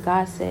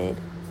God said,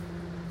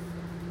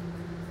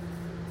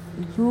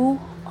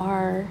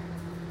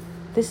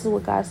 this is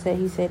what God said.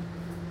 He said,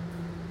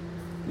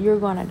 you're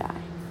gonna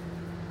die.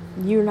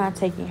 You're not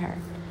taking her.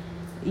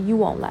 You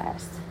won't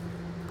last.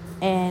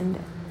 And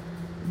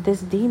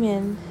this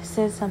demon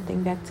said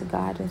something back to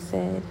God and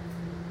said,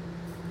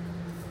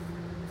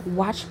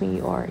 watch me,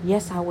 or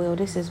yes, I will.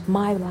 This is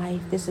my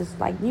life. This is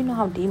like, you know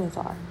how demons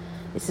are.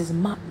 This is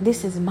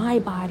my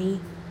body.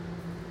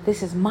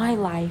 This is my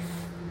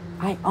life.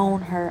 I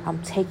own her.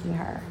 I'm taking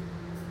her.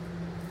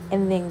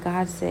 And then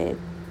God said,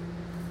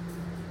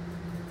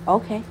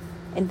 okay.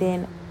 And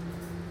then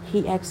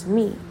he asked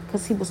me,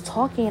 because he was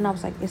talking, and I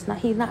was like,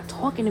 he's not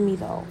talking to me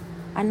though.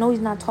 I know he's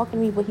not talking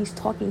to me, but he's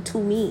talking to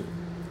me.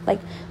 But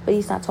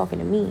he's not talking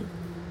to me.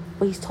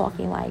 But he's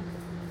talking like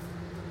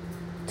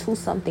to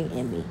something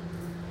in me.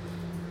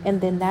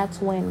 And then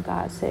that's when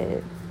God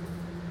said,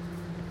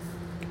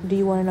 do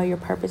you want to know your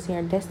purpose and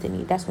your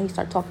destiny? That's when he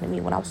started talking to me.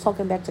 When I was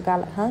talking back to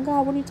God, like, huh,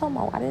 God, what are you talking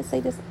about? I didn't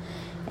say this.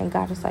 And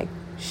God was like,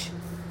 shh.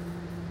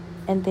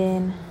 And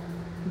then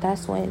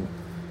that's when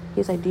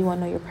he was like, do you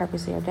want to know your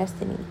purpose and your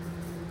destiny?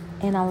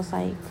 And I was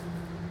like,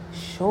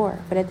 sure.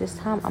 But at this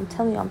time, I'm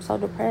telling you, I'm so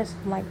depressed.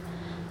 I'm like,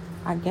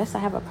 I guess I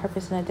have a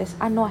purpose and a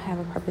destiny. I know I have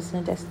a purpose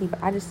and a destiny,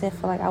 but I just didn't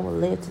feel like I would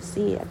live to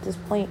see it. At this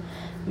point,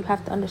 you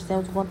have to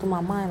understand what's going through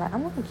my mind. Like,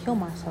 I'm going to kill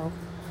myself.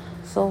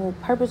 So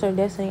purpose or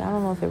destiny, I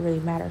don't know if it really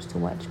matters too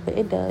much, but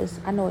it does.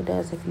 I know it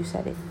does if you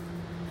said it.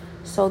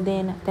 So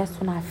then that's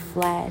when I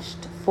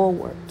flashed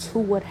forward to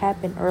what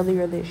happened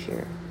earlier this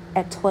year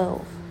at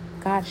 12.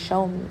 God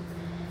showed me.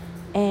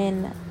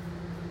 And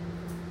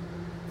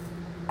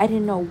I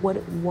didn't know what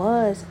it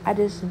was. I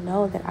just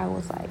know that I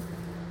was like,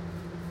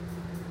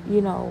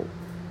 you know,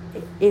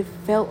 it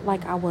felt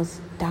like I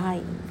was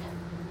dying.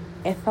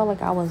 It felt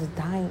like I was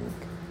dying.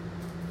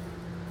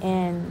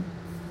 And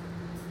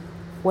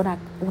when I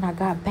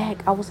got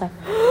back, I was like,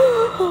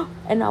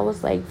 and I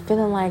was like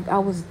feeling like I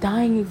was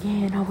dying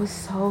again. I was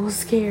so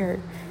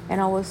scared, and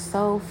I was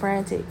so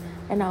frantic,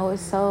 and I was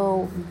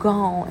so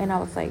gone. And I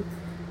was like,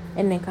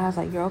 and then God's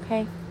like, you're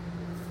okay?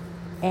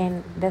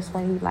 And that's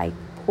when he like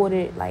pulled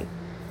it, like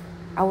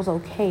I was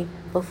okay.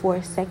 But for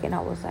a second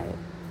I was like,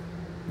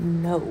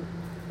 no.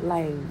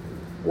 Like,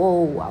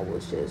 whoa, I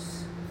was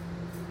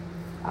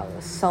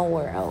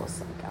somewhere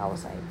else. Like I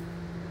was like,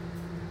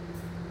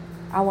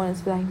 I wanted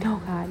to be like,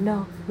 no God,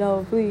 no,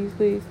 no, please,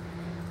 please.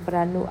 But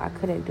I knew I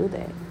couldn't do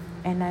that.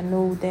 And I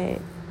knew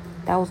that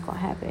was gonna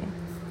happen.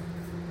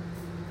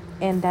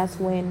 And that's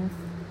when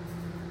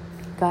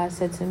God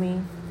said to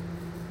me,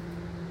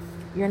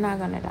 you're not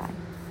gonna die.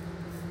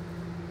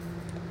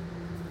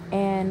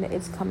 And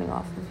it's coming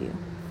off of you.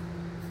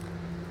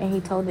 And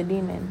he told the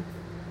demon,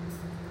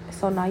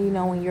 so now you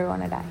know when you're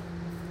gonna die.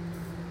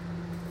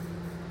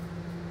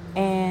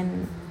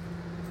 And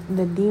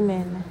the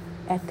demon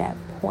at that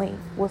point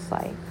was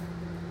like,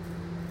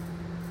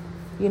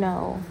 you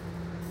know,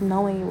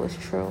 knowing it was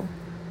true.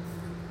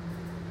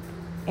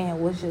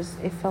 And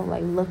it felt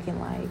like looking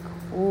like,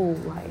 ooh,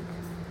 like,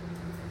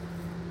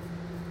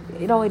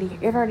 it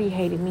already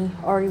hated me,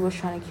 already was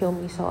trying to kill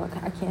me, so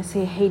I can't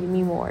say it hated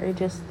me more.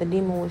 The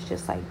demon was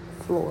just like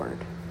floored.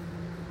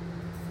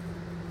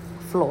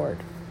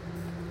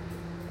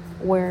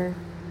 Where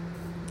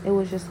it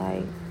was just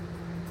like,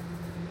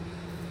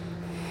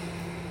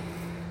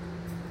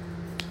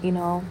 you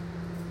know,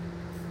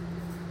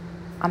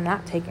 I'm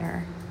not taking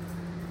her.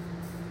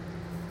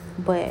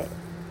 But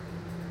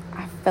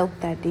I felt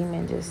that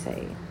demon just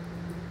say,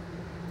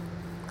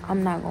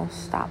 I'm not going to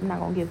stop. I'm not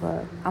going to give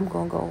up. I'm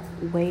going to go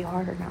way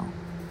harder now.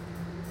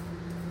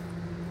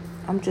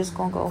 I'm just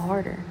going to go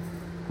harder.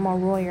 I'm going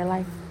to ruin your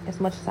life as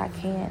much as I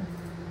can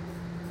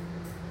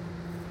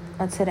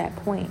until that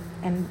point.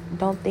 And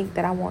don't think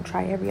that I won't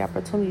try every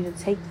opportunity to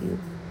take you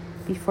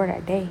before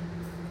that day.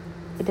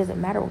 It doesn't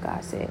matter what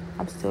God said.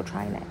 I'm still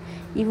trying that.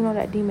 Even though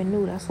that demon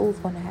knew that's what was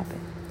going to happen.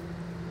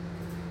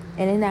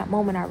 And in that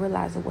moment, I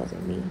realized it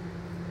wasn't me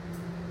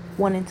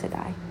wanting to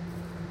die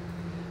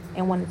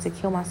and wanted to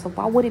kill myself.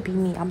 Why would it be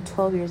me? I'm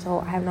 12 years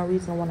old. I have no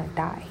reason to want to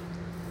die.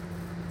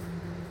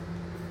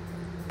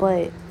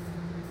 But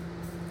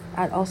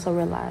I also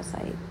realized,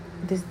 like,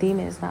 this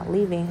demon is not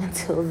leaving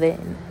until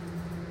then.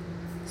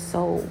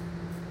 So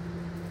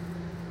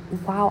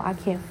while I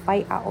can't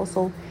fight, I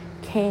also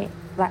can't,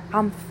 like,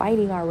 I'm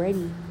fighting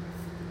already.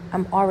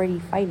 I'm already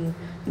fighting.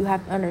 You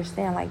have to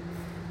understand, like,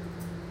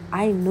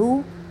 I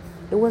knew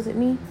it wasn't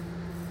me.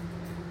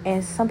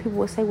 And some people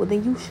would say, well,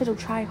 then you should have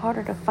tried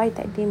harder to fight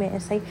that demon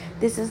and say,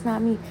 this is not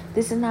me.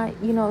 This is not,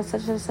 you know,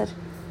 such and such.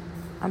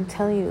 I'm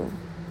telling you,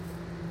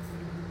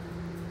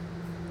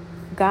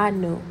 God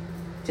knew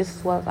just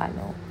as well as I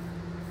knew.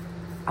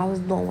 I was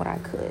doing what I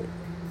could.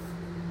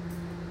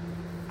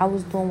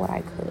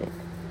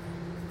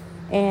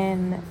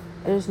 And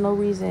there's no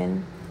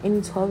reason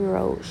any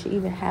 12-year-old should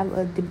even have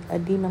a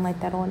demon like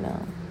that on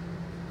them.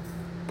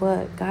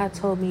 But God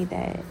told me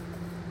that,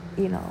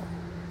 you know,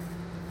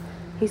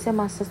 he said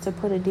my sister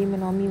put a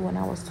demon on me when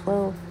I was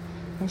 12,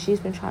 and she's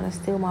been trying to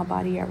steal my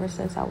body ever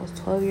since I was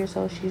 12 years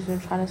old. She's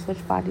been trying to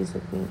switch bodies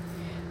with me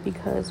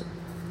because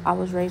I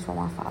was raised by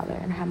my father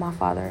and had my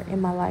father in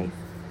my life,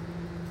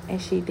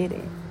 and she did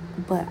it.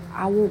 But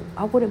I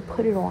wouldn't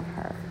put it on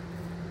her,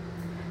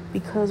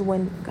 because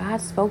when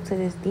God spoke to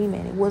this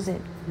demon, it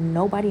wasn't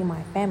nobody in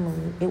my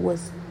family. It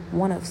was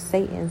one of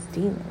Satan's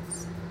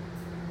demons.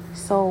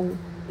 So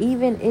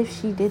even if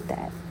she did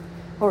that,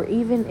 or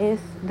even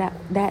if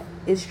that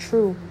is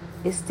true,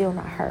 it's still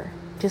not her.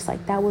 Just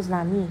like that was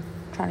not me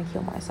trying to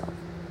kill myself.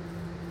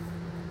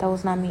 That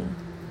was not me.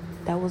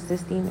 That was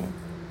this demon.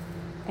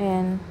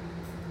 And,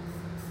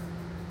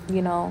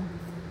 you know,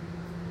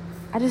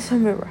 I just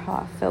remember how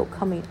I felt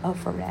coming up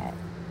from that.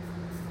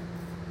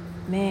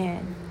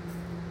 Man,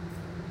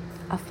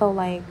 I felt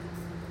like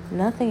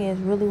nothing is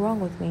really wrong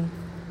with me.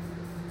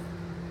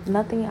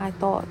 Nothing I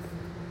thought,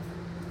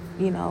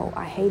 you know,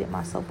 I hated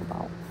myself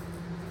about.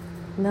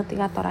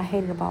 Nothing I thought I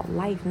hated about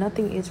life.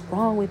 Nothing is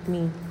wrong with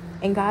me.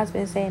 And God's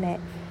been saying that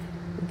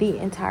the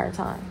entire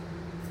time.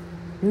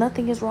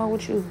 Nothing is wrong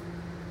with you.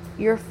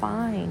 You're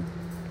fine.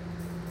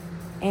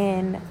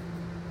 And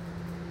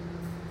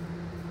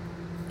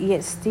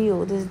yet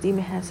still, this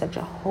demon has such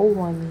a hold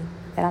on me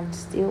that I'm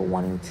still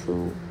wanting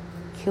to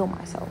kill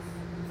myself.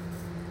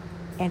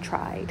 And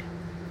tried.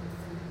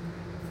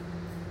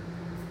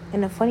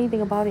 And the funny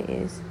thing about it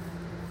is,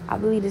 I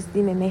believe this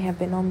demon may have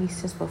been on me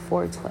since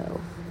before 12.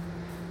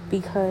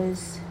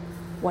 Because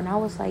when I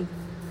was like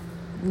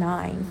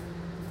 9,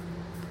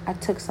 I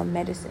took some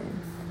medicine.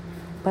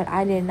 But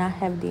I did not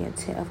have the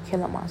intent of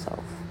killing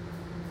myself.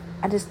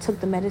 I just took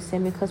the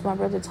medicine because my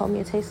brother told me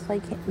it tastes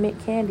like mint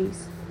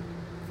candies.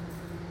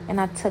 And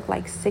I took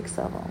like 6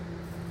 of them.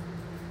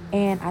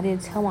 And I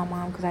didn't tell my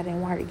mom because I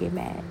didn't want her to get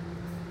mad.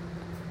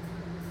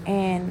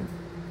 And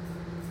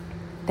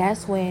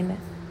that's when,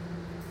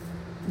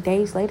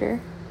 days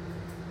later,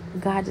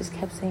 God just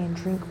kept saying,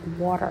 drink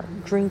water,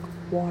 drink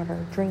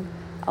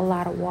a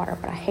lot of water.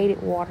 But I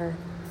hated water.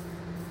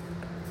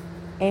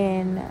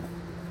 And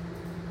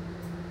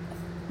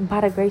by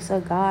the grace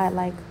of God,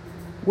 like,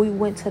 we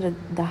went to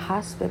the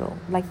hospital,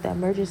 like the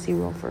emergency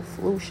room, for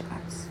flu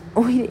shots.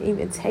 We didn't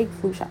even take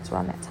flu shots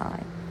around that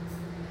time.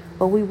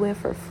 but we went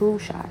for flu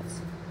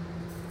shots,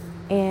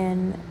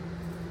 and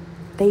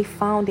they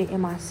found it in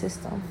my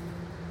system,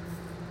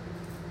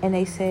 and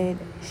they said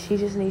she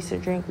just needs to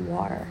drink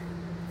water.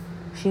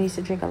 She needs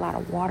to drink a lot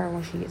of water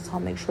when she gets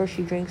home. Make sure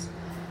she drinks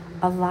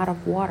a lot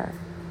of water.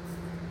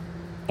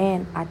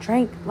 And I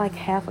drank like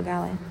half a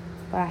gallon,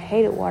 but I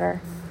hated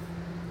water.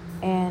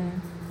 And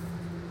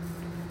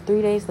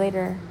 3 days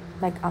later,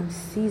 like, I'm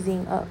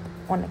seizing up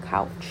on the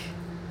couch,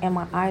 and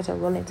my eyes are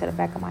rolling to the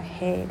back of my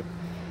head,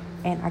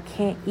 and I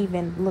can't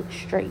even look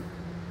straight.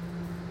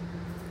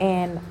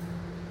 And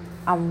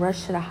I'm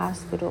rushed to the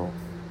hospital,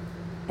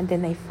 and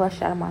then they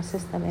flushed out of my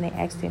system, and they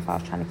asked me if I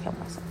was trying to kill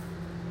myself.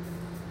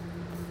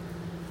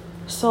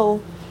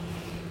 So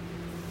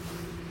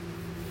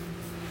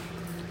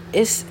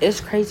it's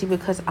crazy,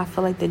 because I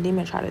feel like the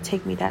demon tried to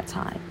take me that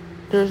time.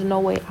 There's no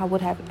way I would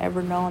have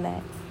ever known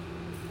that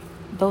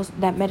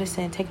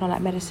taking on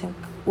that medicine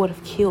would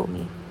have killed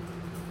me.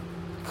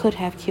 Could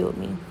have killed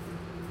me.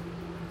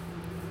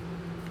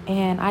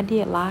 And I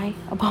did lie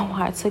about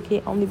why I took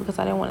it, only because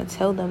I didn't want to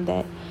tell them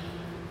that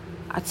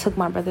I took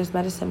my brother's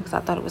medicine, because I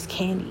thought it was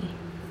candy.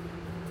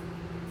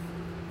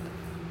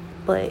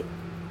 But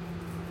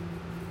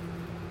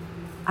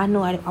I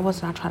knew I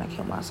was not trying to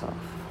kill myself.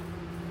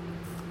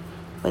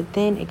 But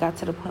then it got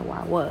to the point where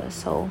I was,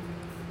 so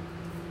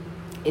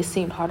it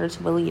seemed harder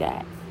to believe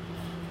that.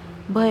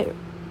 But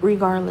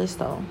regardless,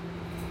 though,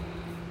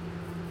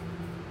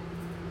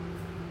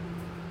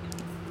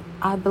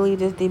 I believe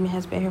this demon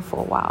has been here for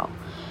a while,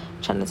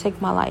 trying to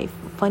take my life.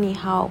 Funny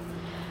how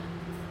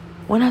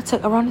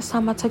around this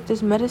time I took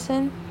this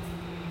medicine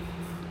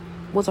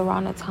was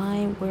around a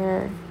time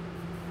where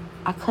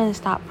I couldn't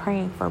stop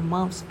praying for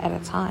months at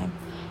a time.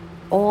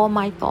 All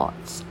my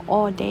thoughts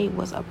all day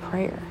was a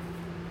prayer.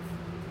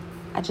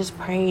 I just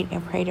prayed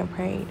and prayed and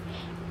prayed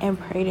and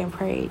prayed and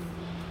prayed.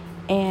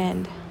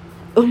 And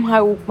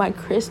my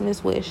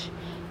Christmas wish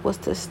was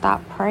to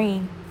stop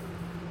praying.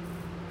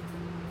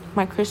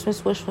 My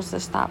Christmas wish was to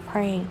stop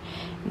praying.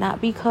 Not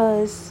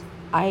because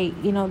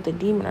the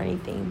demon or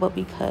anything, but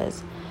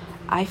because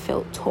I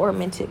felt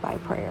tormented by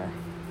prayer.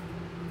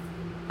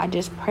 I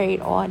just prayed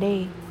all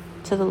day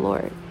to the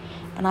Lord,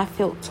 and I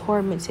felt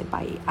tormented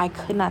by it. I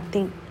could not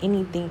think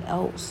anything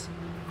else.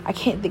 I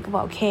can't think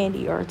about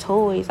candy or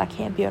toys. I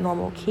can't be a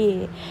normal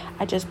kid.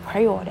 I just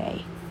pray all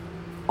day.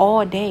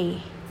 All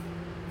day.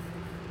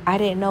 I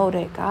didn't know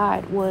that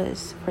God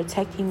was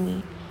protecting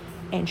me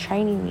and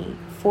training me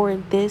for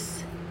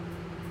this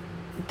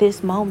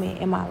moment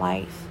in my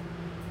life.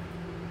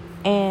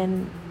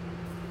 And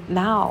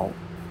now,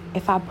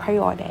 if I pray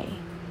all day,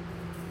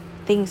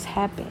 things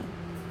happen.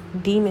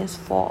 Demons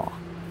fall.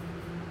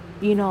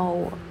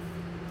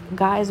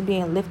 God is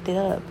being lifted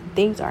up.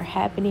 Things are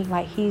happening.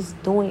 Like, he's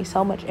doing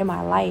so much in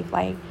my life.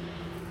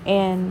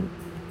 And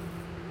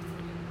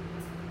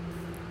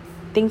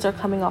things are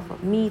coming off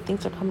of me.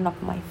 Things are coming off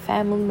of my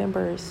family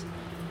members.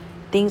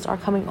 Things are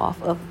coming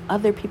off of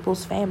other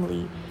people's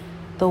family.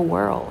 The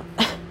world.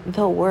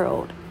 The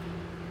world.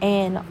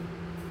 And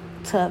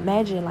to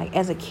imagine,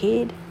 as a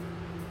kid,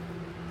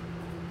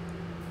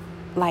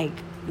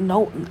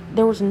 no,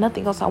 there was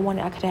nothing else I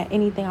wanted. I could have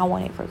anything I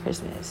wanted for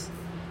Christmas.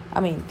 I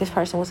mean, this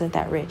person wasn't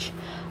that rich,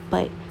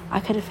 but I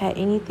could have had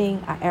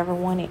anything I ever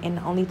wanted, and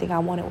the only thing I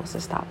wanted was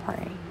to stop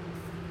praying.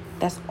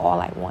 That's all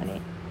I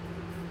wanted.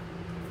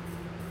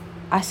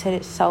 I said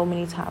it so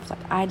many times,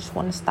 I just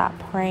want to stop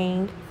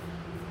praying.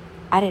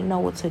 I didn't know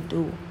what to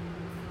do.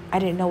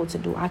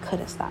 I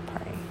couldn't stop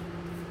praying.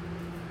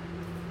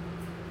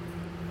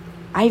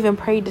 I even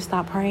prayed to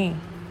stop praying.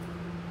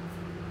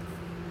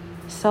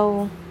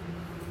 So,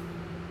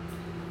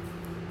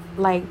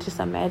 just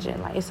imagine,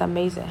 it's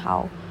amazing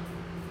how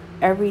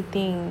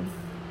everything,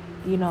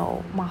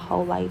 my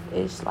whole life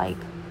is,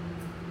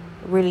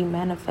 really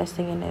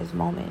manifesting in this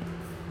moment.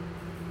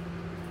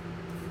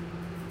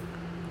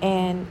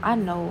 And I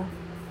know,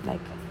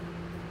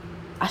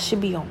 I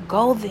should be on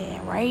go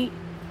then, right?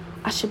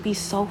 I should be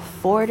so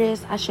for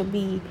this. I should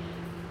be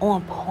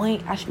on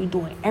point. I should be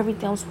doing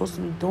everything I'm supposed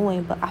to be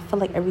doing. But I feel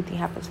like everything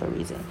happens for a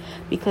reason.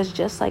 Because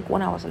just like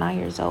when I was 9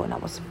 years old and I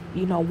was,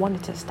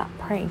 wanted to stop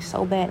praying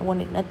so bad,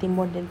 wanted nothing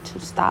more than to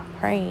stop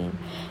praying.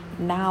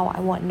 Now I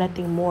want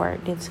nothing more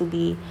than to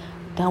be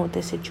done with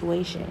this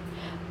situation.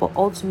 But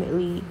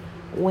ultimately,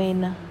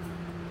 when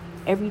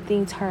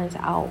everything turns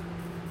out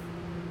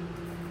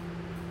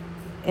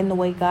in the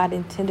way God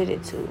intended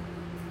it to,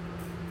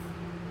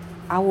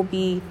 I will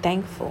be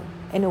thankful,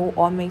 and it will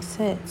all make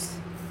sense.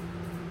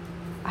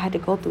 I had to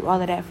go through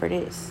all of that for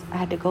this. I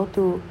had to go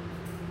through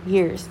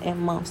years and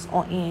months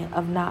on end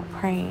of not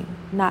praying,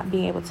 not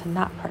being able to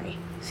not pray,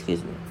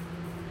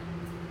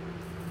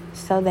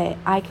 so that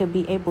I could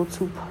be able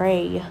to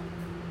pray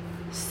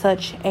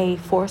such a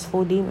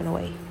forceful demon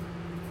away,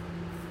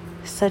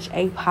 such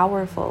a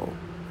powerful,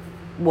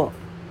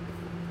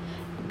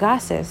 God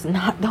says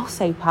don't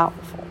say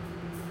powerful,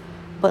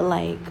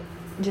 but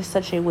just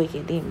such a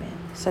wicked demon,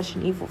 such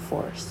an evil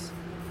force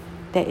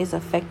that is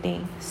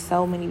affecting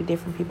so many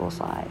different people's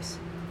lives.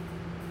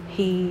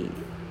 He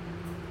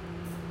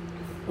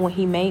when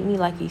he made me,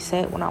 like he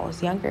said, when I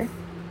was younger,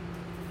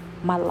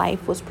 my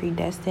life was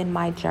predestined,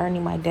 my journey,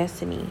 my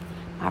destiny,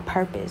 my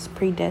purpose,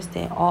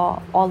 predestined,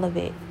 all of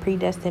it,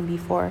 predestined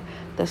before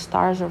the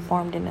stars were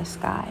formed in the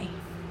sky,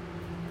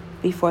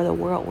 before the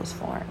world was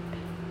formed.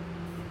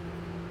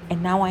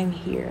 And now I'm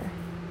here,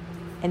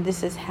 and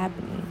this is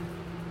happening.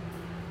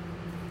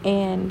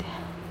 And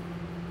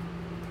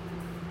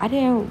I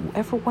didn't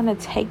ever want to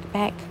take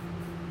back,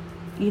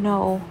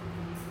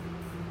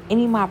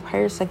 any of my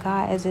prayers to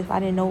God as if I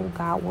didn't know who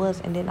God was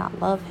and did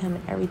not love him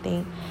and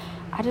everything.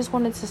 I just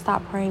wanted to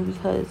stop praying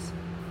because,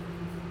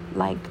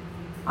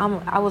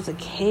 I was a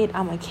kid.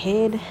 I'm a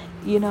kid,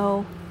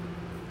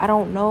 I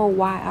don't know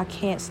why I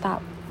can't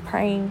stop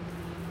praying.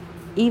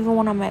 Even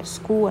when I'm at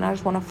school and I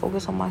just want to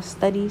focus on my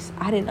studies,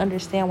 I didn't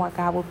understand why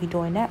God would be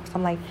doing that. Because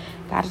I'm like,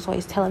 God is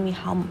always telling me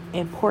how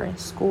important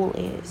school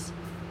is.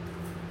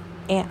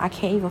 And I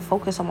can't even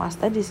focus on my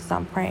studies because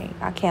I'm praying.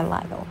 I can't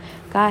lie, though.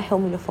 God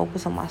helped me to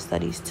focus on my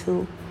studies,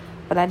 too.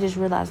 But I just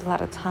realized a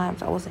lot of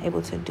times I wasn't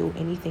able to do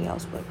anything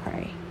else but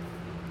pray.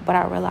 But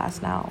I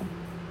realize now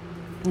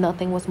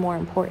nothing was more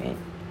important.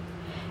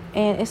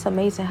 And it's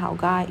amazing how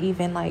God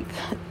even,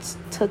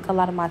 took a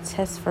lot of my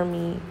tests for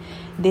me,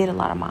 did a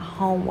lot of my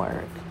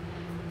homework,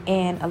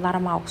 and a lot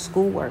of my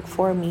schoolwork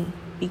for me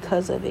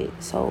because of it.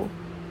 So,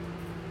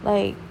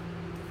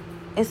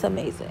 it's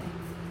amazing.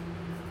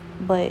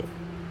 But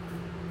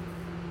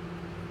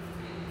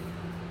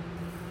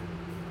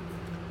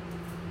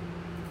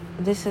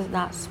this is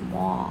not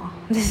small.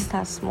 This is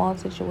not a small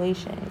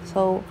situation.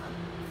 So,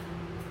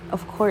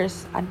 of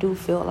course, I do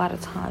feel a lot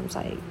of times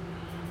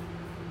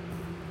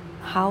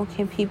how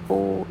can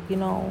people,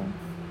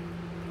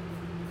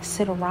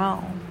 sit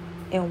around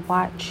and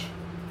watch,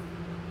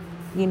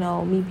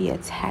 me be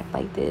attacked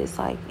like this,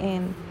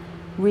 and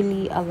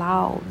really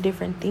allow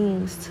different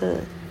things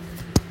to,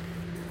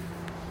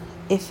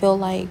 it feel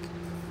like,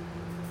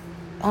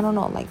 I don't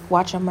know,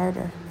 watch a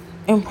murder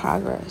in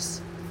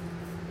progress.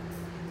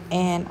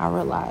 And I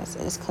realize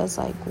it's because,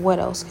 what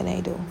else can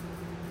they do?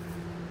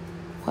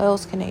 What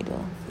else can they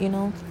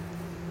do,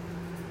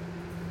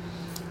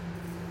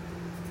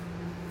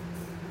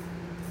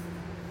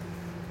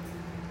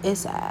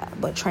 It's sad,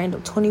 but trained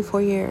up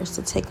 24 years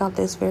to take out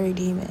this very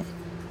demon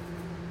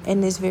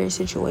in this very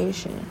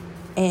situation.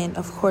 And,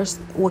 of course,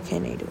 what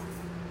can they do?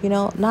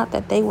 Not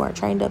that they weren't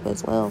trained up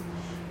as well.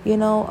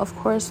 Of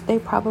course, they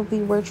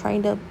probably were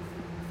trained up,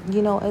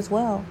 as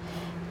well.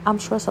 I'm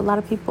sure it's a lot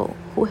of people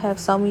who have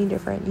so many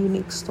different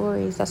unique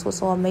stories. That's what's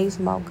so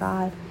amazing about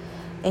God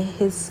and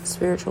his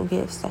spiritual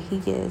gifts that he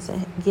gives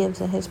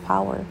and his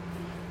power.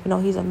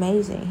 He's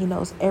amazing. He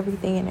knows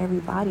everything and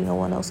everybody. No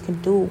one else can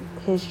do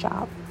his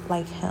job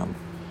like him.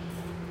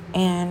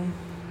 And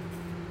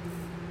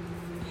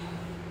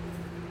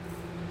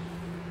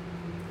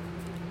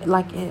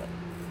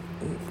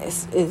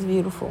it's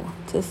beautiful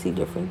to see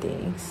different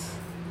things.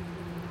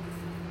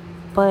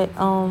 But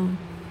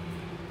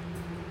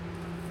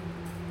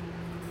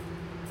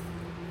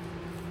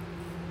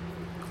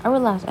I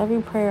realize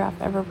every prayer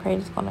I've ever prayed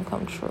is going to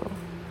come true.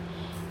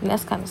 And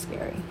that's kind of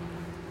scary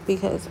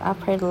because I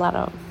prayed a lot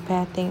of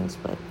bad things,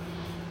 but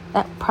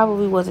that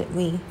probably wasn't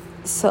me.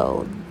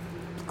 So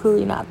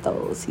clearly not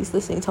those. He's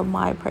listening to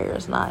my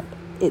prayers, not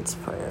its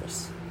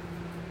prayers.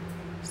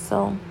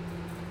 So,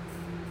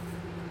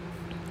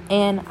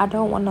 and I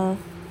don't want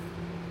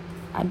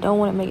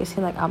to make it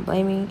seem like I'm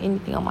blaming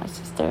anything on my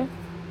sister.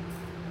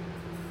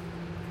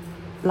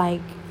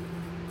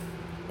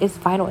 It's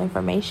vital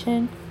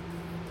information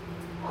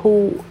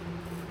who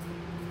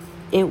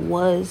it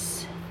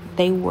was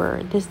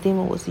this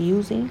demon was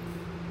using,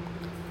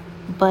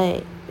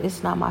 but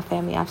it's not my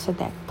family. I've said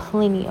that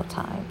plenty of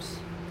times.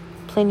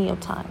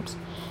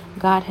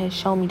 God has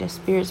shown me the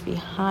spirits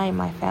behind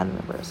my family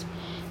members.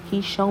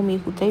 He showed me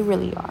who they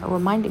really are,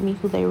 reminded me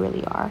who they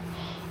really are,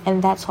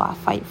 and that's what I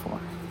fight for.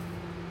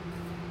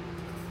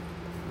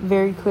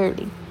 Very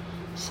clearly.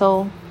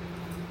 So,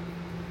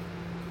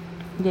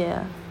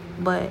 yeah,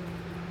 but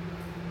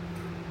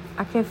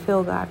I can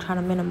feel God trying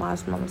to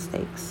minimize my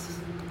mistakes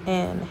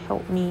and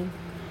help me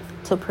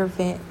to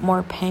prevent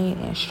more pain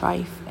and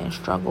strife and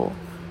struggle.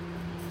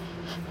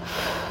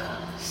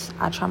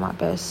 I try my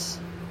best,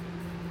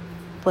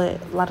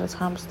 but a lot of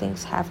times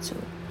things have to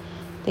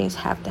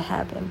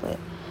happen. But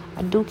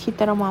I do keep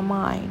that on my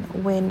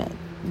mind when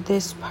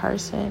this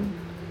person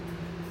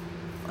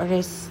or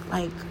this,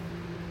 I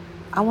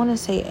want to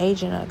say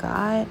agent of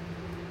God,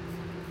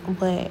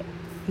 but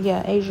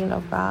yeah, agent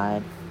of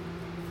God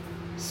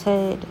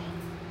said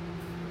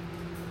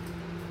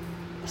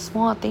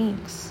small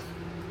things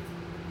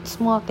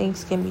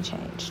can be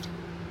changed.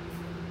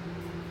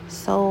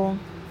 So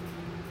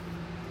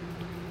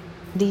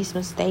these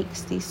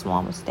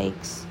small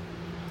mistakes,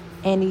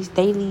 and these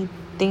daily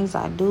things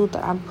I do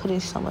that I'm putting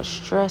so much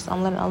stress,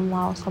 I'm letting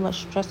allow so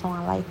much stress on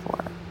my life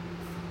for,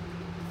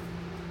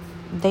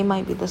 they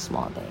might be the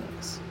small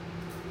things.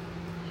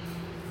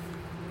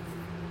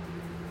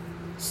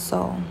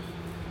 So,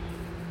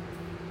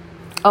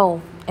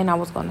 and I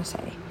was going to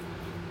say,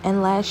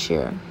 and last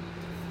year,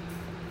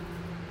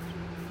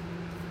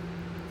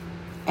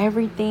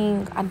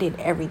 everything. I did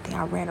everything.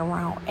 I ran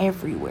around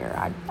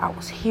everywhere. I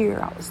was here.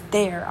 I was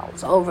there. I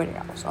was over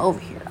there. I was over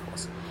here. I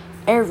was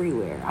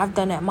everywhere. I've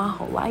done that my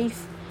whole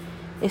life.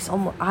 It's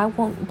almost, I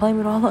won't blame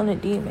it all on a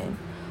demon,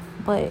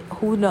 but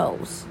who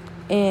knows?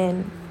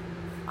 And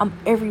I'm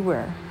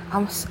everywhere.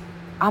 I'm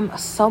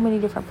so many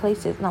different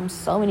places, and I'm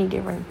so many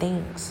different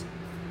things.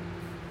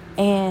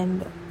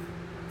 And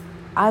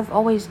I've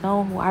always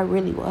known who I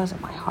really was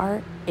in my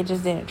heart. It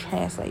just didn't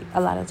translate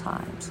a lot of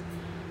times.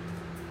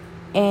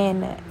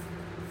 And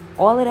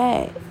all of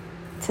that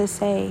to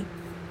say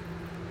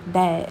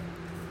that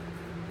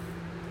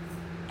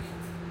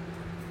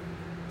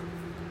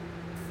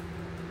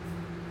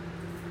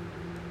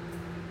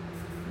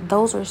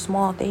those are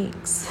small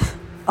things.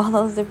 All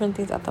those different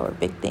things I thought were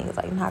big things,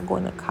 like not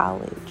going to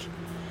college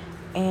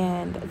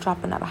and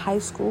dropping out of high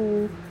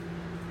school,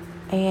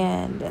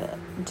 and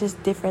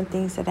just different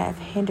things that have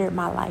hindered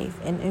my life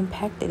and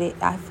impacted it,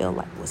 I feel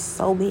like was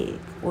so big,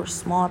 or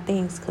small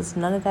things, because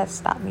none of that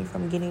stopped me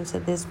from getting to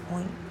this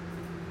point.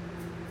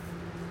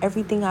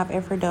 Everything I've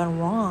ever done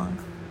wrong,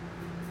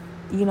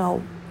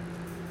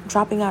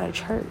 dropping out of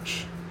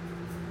church,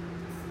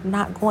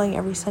 not going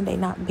every Sunday,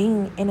 not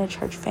being in a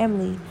church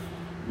family,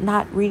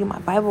 not reading my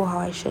Bible how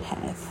I should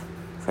have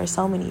for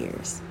so many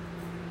years,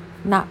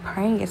 not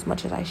praying as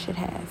much as I should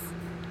have,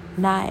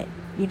 not,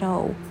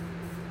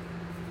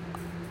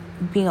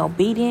 being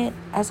obedient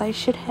as I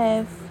should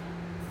have,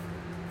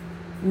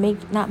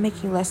 not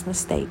making less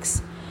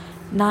mistakes,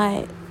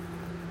 not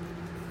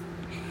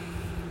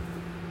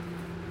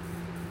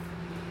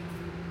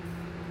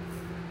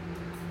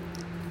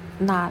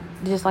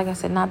just like I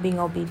said, not being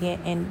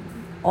obedient, and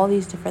all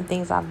these different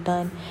things I've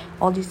done,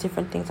 all these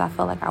different things I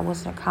felt like I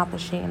wasn't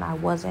accomplishing, and I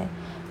wasn't,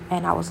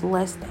 and I was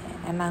less than,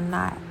 and I'm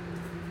not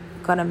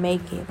gonna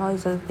make it, all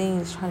these other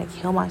things, trying to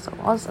kill myself,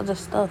 all this other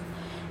stuff,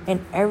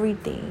 and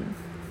everything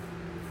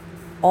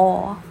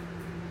all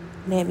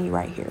led me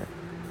right here.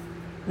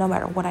 No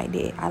matter what I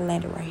did, I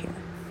landed right here.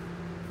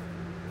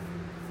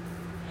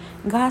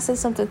 God said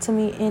something to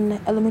me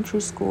in elementary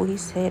school. He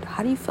said,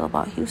 "How do you feel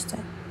about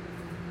Houston?"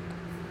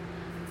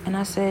 And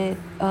I said,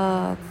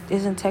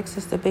 "Isn't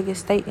Texas the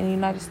biggest state in the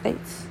United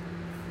States?"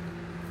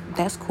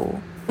 That's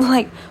cool.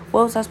 Like,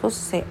 what was I supposed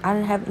to say? I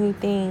didn't have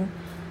anything,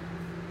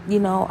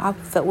 I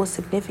felt was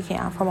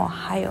significant. I'm from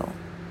Ohio,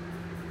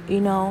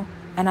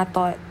 and I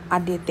thought, I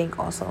did think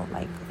also,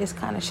 like, it's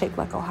kind of shaped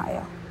like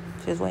Ohio,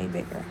 just way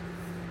bigger.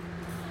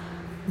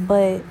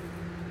 But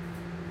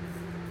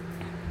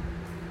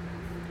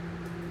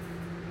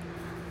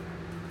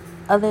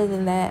other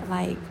than that,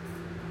 like,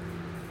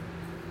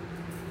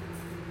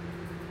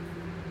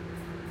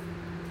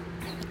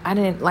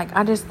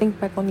 I just think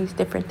back on these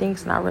different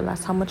things, and I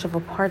realized how much of a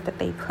part that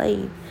they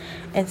played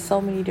in so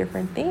many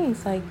different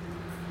things. Like,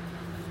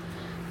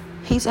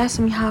 he's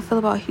asking me how I feel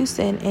about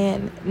Houston,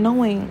 and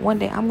knowing one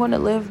day I'm going to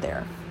live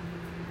there.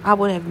 I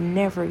would have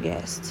never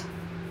guessed.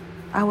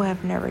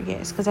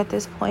 Because at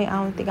this point, I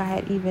don't think I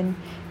had even,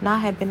 I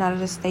had been out of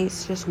the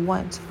States just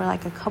once for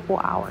like a couple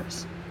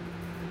hours.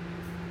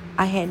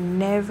 I had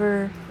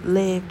never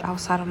lived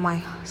outside of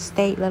my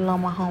state, let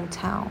alone my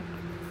hometown.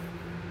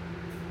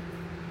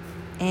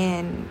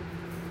 And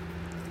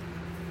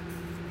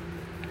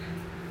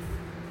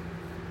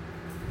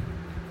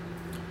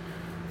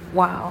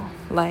wow,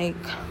 like,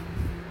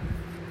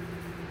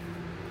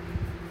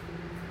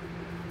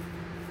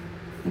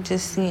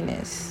 just seeing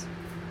this,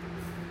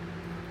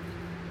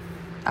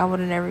 I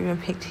would have never even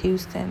picked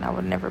Houston. I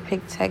would have never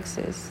picked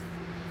Texas,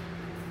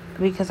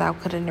 because I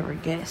could have never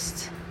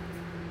guessed.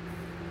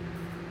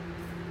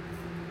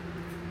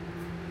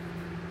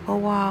 But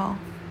wow,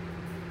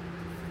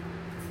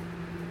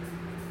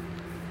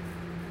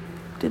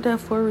 did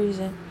that for a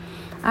reason.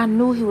 I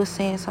knew he was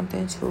saying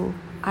something too.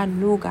 I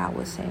knew God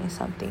was saying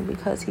something,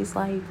 because he's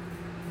like,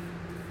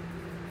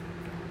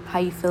 "How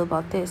you feel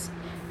about this?"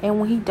 And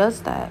when he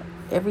does that,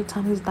 every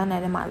time he's done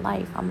that in my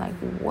life, I'm like,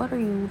 what are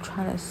you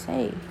trying to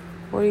say?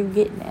 What are you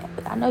getting at?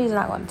 But I know he's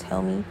not going to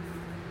tell me.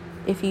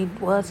 If he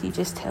was, he'd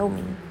just tell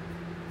me.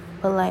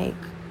 But like,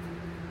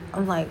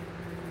 I'm like,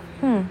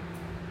 At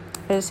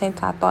the same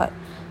time, I thought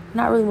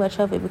not really much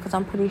of it, because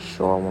I'm pretty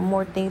sure when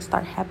more things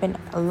start happening,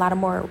 a lot of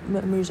more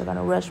memories are going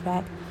to rush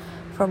back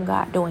from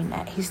God doing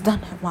that. He's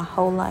done that my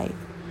whole life.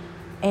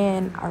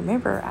 And I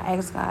remember I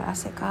asked God, I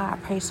said, "God," I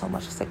prayed so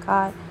much. I said,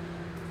 "God,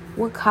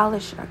 what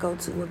college should I go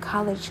to?" What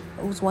college?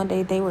 It was one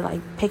day they were like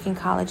picking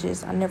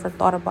colleges. I never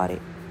thought about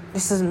it.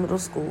 This is middle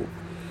school.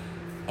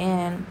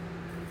 And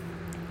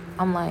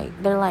I'm like,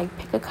 they're like,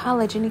 "Pick a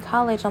college, any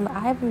college." I'm like,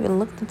 I haven't even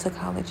looked into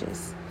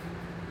colleges.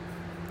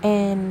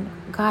 And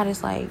God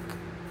is like,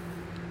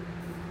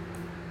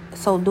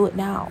 "So do it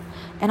now."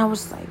 And I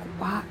was like,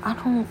 why? I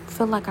don't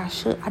feel like I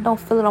should. I don't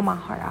feel it on my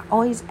heart. I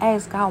always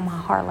ask God on my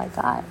heart, like,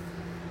 "God,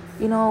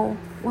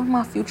 what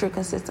my future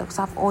consists of?" Because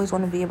I've always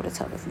wanted to be able to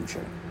tell the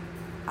future.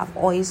 I've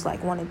always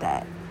like wanted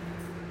that.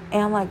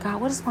 And I'm like, "God,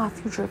 what does my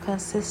future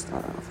consist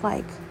of?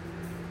 Like,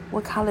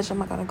 what college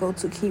am I going to go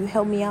to? Can you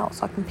help me out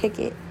so I can pick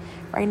it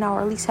right now,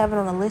 or at least have it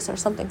on a list or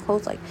something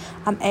close?" Like,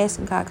 I'm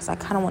asking God because I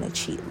kind of want to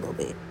cheat a little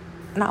bit.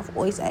 And I've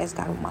always asked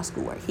God with my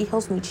schoolwork. He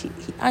helps me cheat.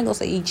 I ain't gonna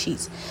say he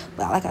cheats,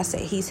 but like I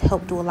said, he's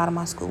helped do a lot of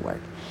my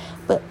schoolwork.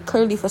 But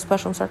clearly for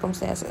special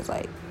circumstances,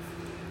 like,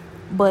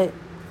 but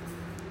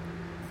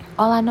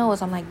all I know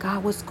is I'm like,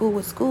 God, what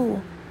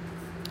school?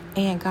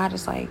 And God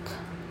is like,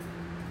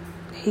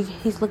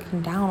 he's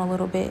looking down a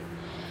little bit.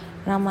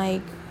 And I'm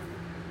like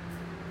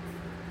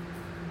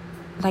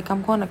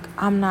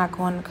I'm not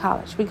going to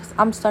college, because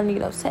I'm starting to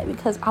get upset,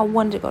 because I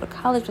wanted to go to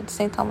college, but at the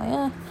same time,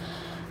 like,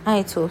 I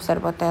ain't too upset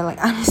about that.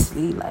 Like,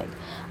 honestly, like,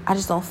 I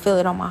just don't feel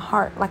it on my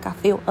heart. Like, I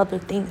feel other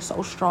things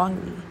so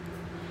strongly.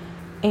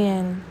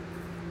 And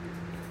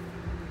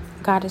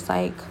God is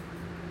like,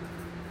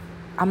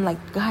 I'm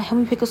like, God,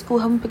 help me pick a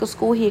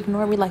school. He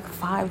ignored me like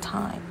 5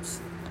 times.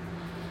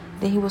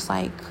 Then he was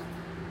like,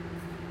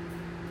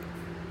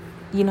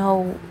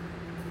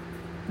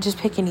 just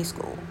pick any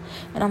school.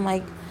 And I'm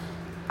like,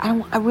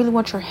 I really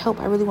want your help.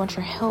 Why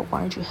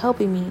aren't you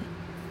helping me?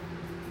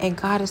 And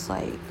God is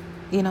like,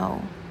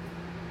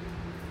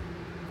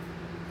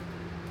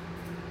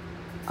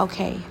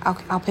 okay,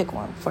 I'll pick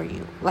one for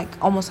you. Like,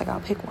 almost like I'll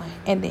pick one.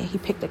 And then he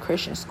picked a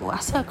Christian school. I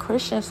said,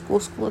 Christian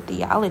school of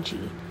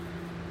theology.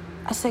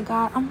 I said,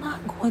 God, I'm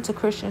not going to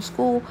Christian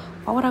school.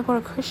 Why would I go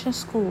to Christian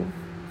school?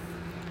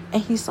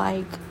 And he's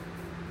like,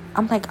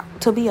 I'm like,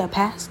 to be a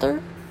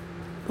pastor?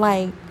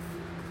 Like,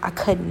 I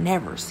could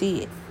never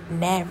see it.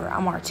 Never.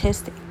 I'm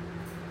artistic.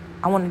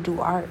 I want to do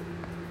art.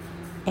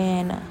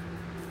 And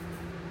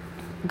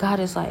God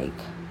is like,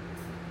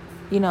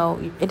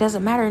 it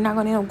doesn't matter. You're not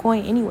going to end up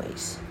going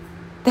anyways.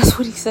 That's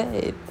what he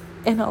said.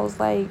 And I was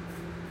like,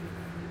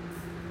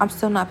 I'm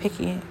still not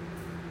picking it.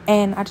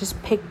 And I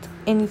just picked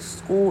any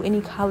school, any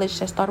college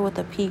that started with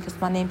a P,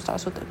 because my name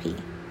starts with a P.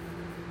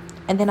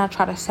 And then I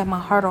try to set my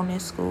heart on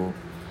this school,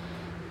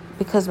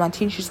 because my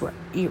teachers were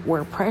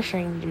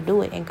pressuring me to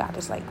do it. And God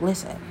is like,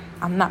 listen,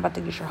 I'm not about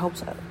to get your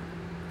hopes up.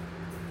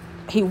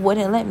 He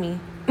wouldn't let me.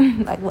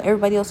 Like, when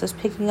everybody else is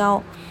picking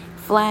out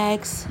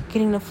flags,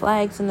 getting the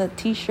flags and the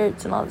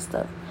t-shirts and all this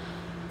stuff,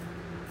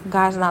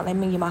 God's not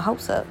letting me get my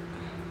hopes up.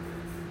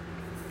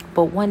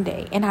 But one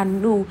day, and I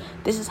knew,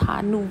 this is how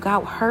I knew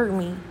God heard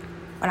me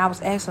when I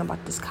was asking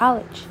about this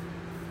college.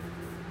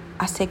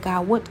 I said,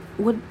 God, what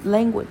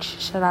language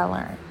should I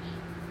learn?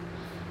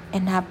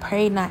 And I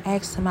prayed and I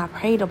asked him, I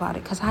prayed about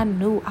it, because I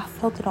knew, I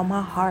felt it on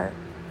my heart.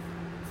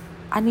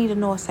 I need to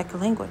know a second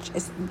language.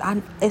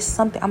 It's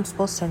something I'm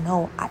supposed to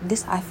know. I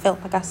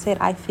felt, like I said,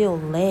 I feel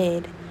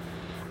led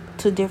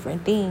to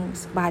different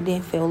things, but I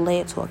didn't feel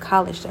led to a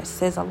college that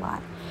says a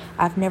lot.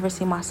 I've never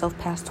seen myself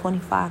past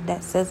 25.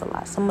 That says a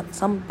lot.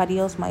 Somebody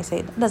else might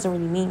say that doesn't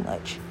really mean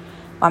much,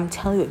 but I'm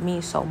telling you, it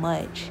means so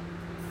much.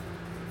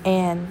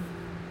 And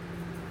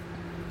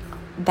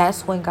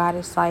that's when God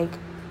is like,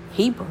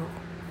 Hebrew.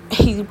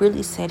 He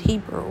really said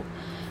Hebrew.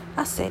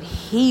 I said,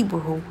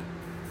 Hebrew.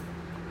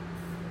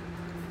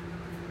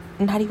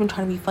 Not even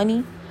trying to be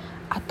funny.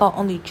 I thought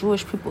only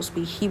Jewish people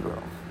speak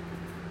Hebrew.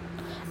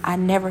 I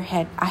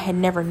had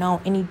never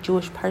known any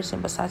Jewish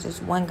person besides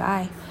this one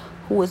guy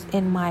who was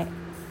in my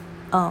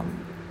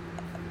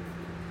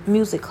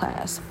music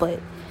class.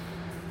 But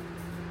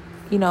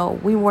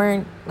we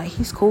weren't, like,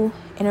 he's cool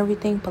and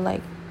everything, but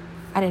like,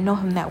 I didn't know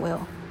him that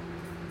well.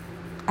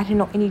 I didn't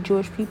know any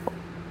Jewish people.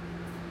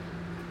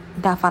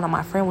 Then I found out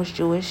my friend was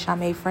Jewish. I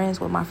made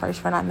friends with my first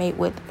friend I made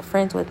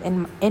friends with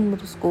in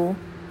middle school.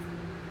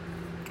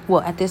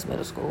 Well, at this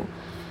middle school,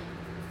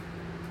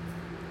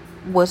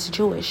 was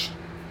Jewish.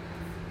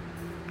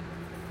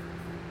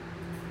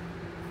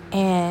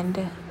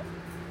 And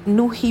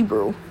knew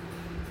Hebrew.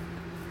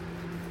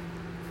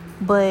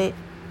 But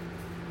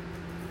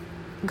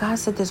God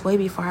said this way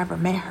before I ever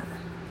met her.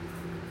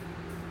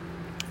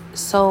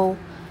 So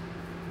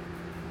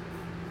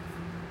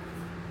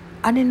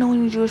I didn't know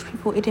any Jewish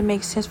people. It didn't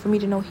make sense for me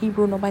to know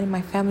Hebrew. Nobody in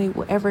my family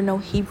would ever know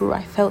Hebrew.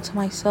 I felt to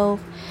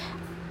myself.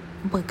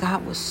 But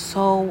God was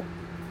so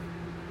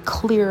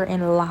clear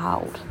and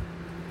loud.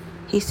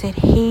 He said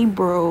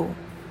Hebrew.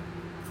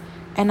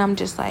 And I'm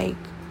just like,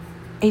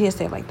 he didn't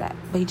say it like that,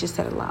 but he just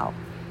said it loud.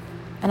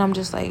 And I'm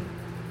just like,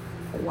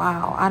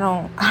 wow,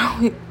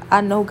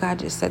 I know God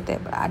just said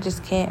that, but I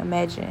just can't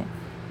imagine,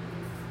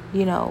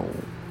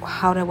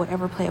 how that would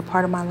ever play a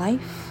part of my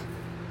life.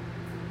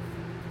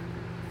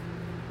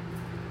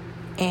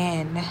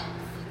 And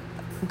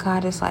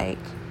God is like,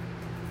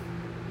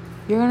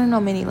 you're going to know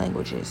many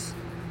languages.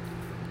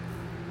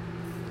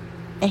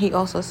 And he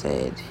also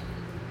said,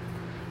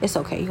 it's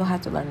okay, you don't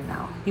have to learn it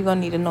now. You're going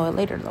to need to know it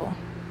later, though.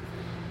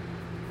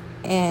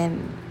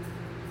 And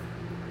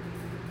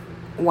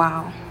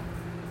wow.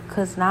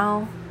 Because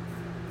now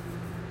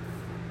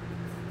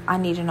I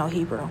need to know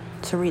Hebrew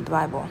to read the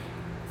Bible.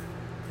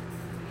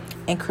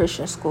 And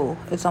Christian school,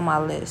 it's on my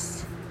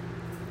list.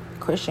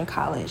 Christian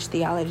college,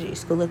 theology,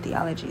 school of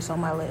theology is on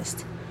my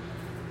list.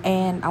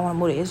 And I want to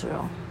move to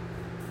Israel.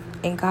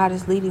 And God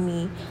is leading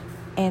me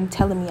and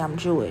telling me I'm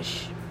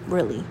Jewish,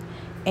 really.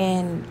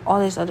 And all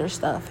this other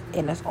stuff.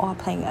 And it's all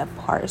playing a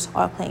part. It's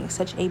all playing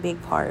such a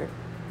big part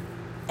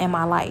in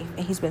my life.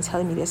 And he's been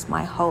telling me this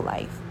my whole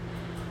life.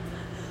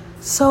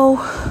 So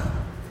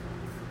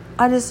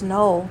I just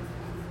know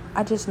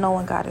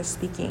when God is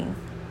speaking,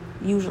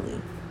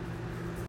 usually.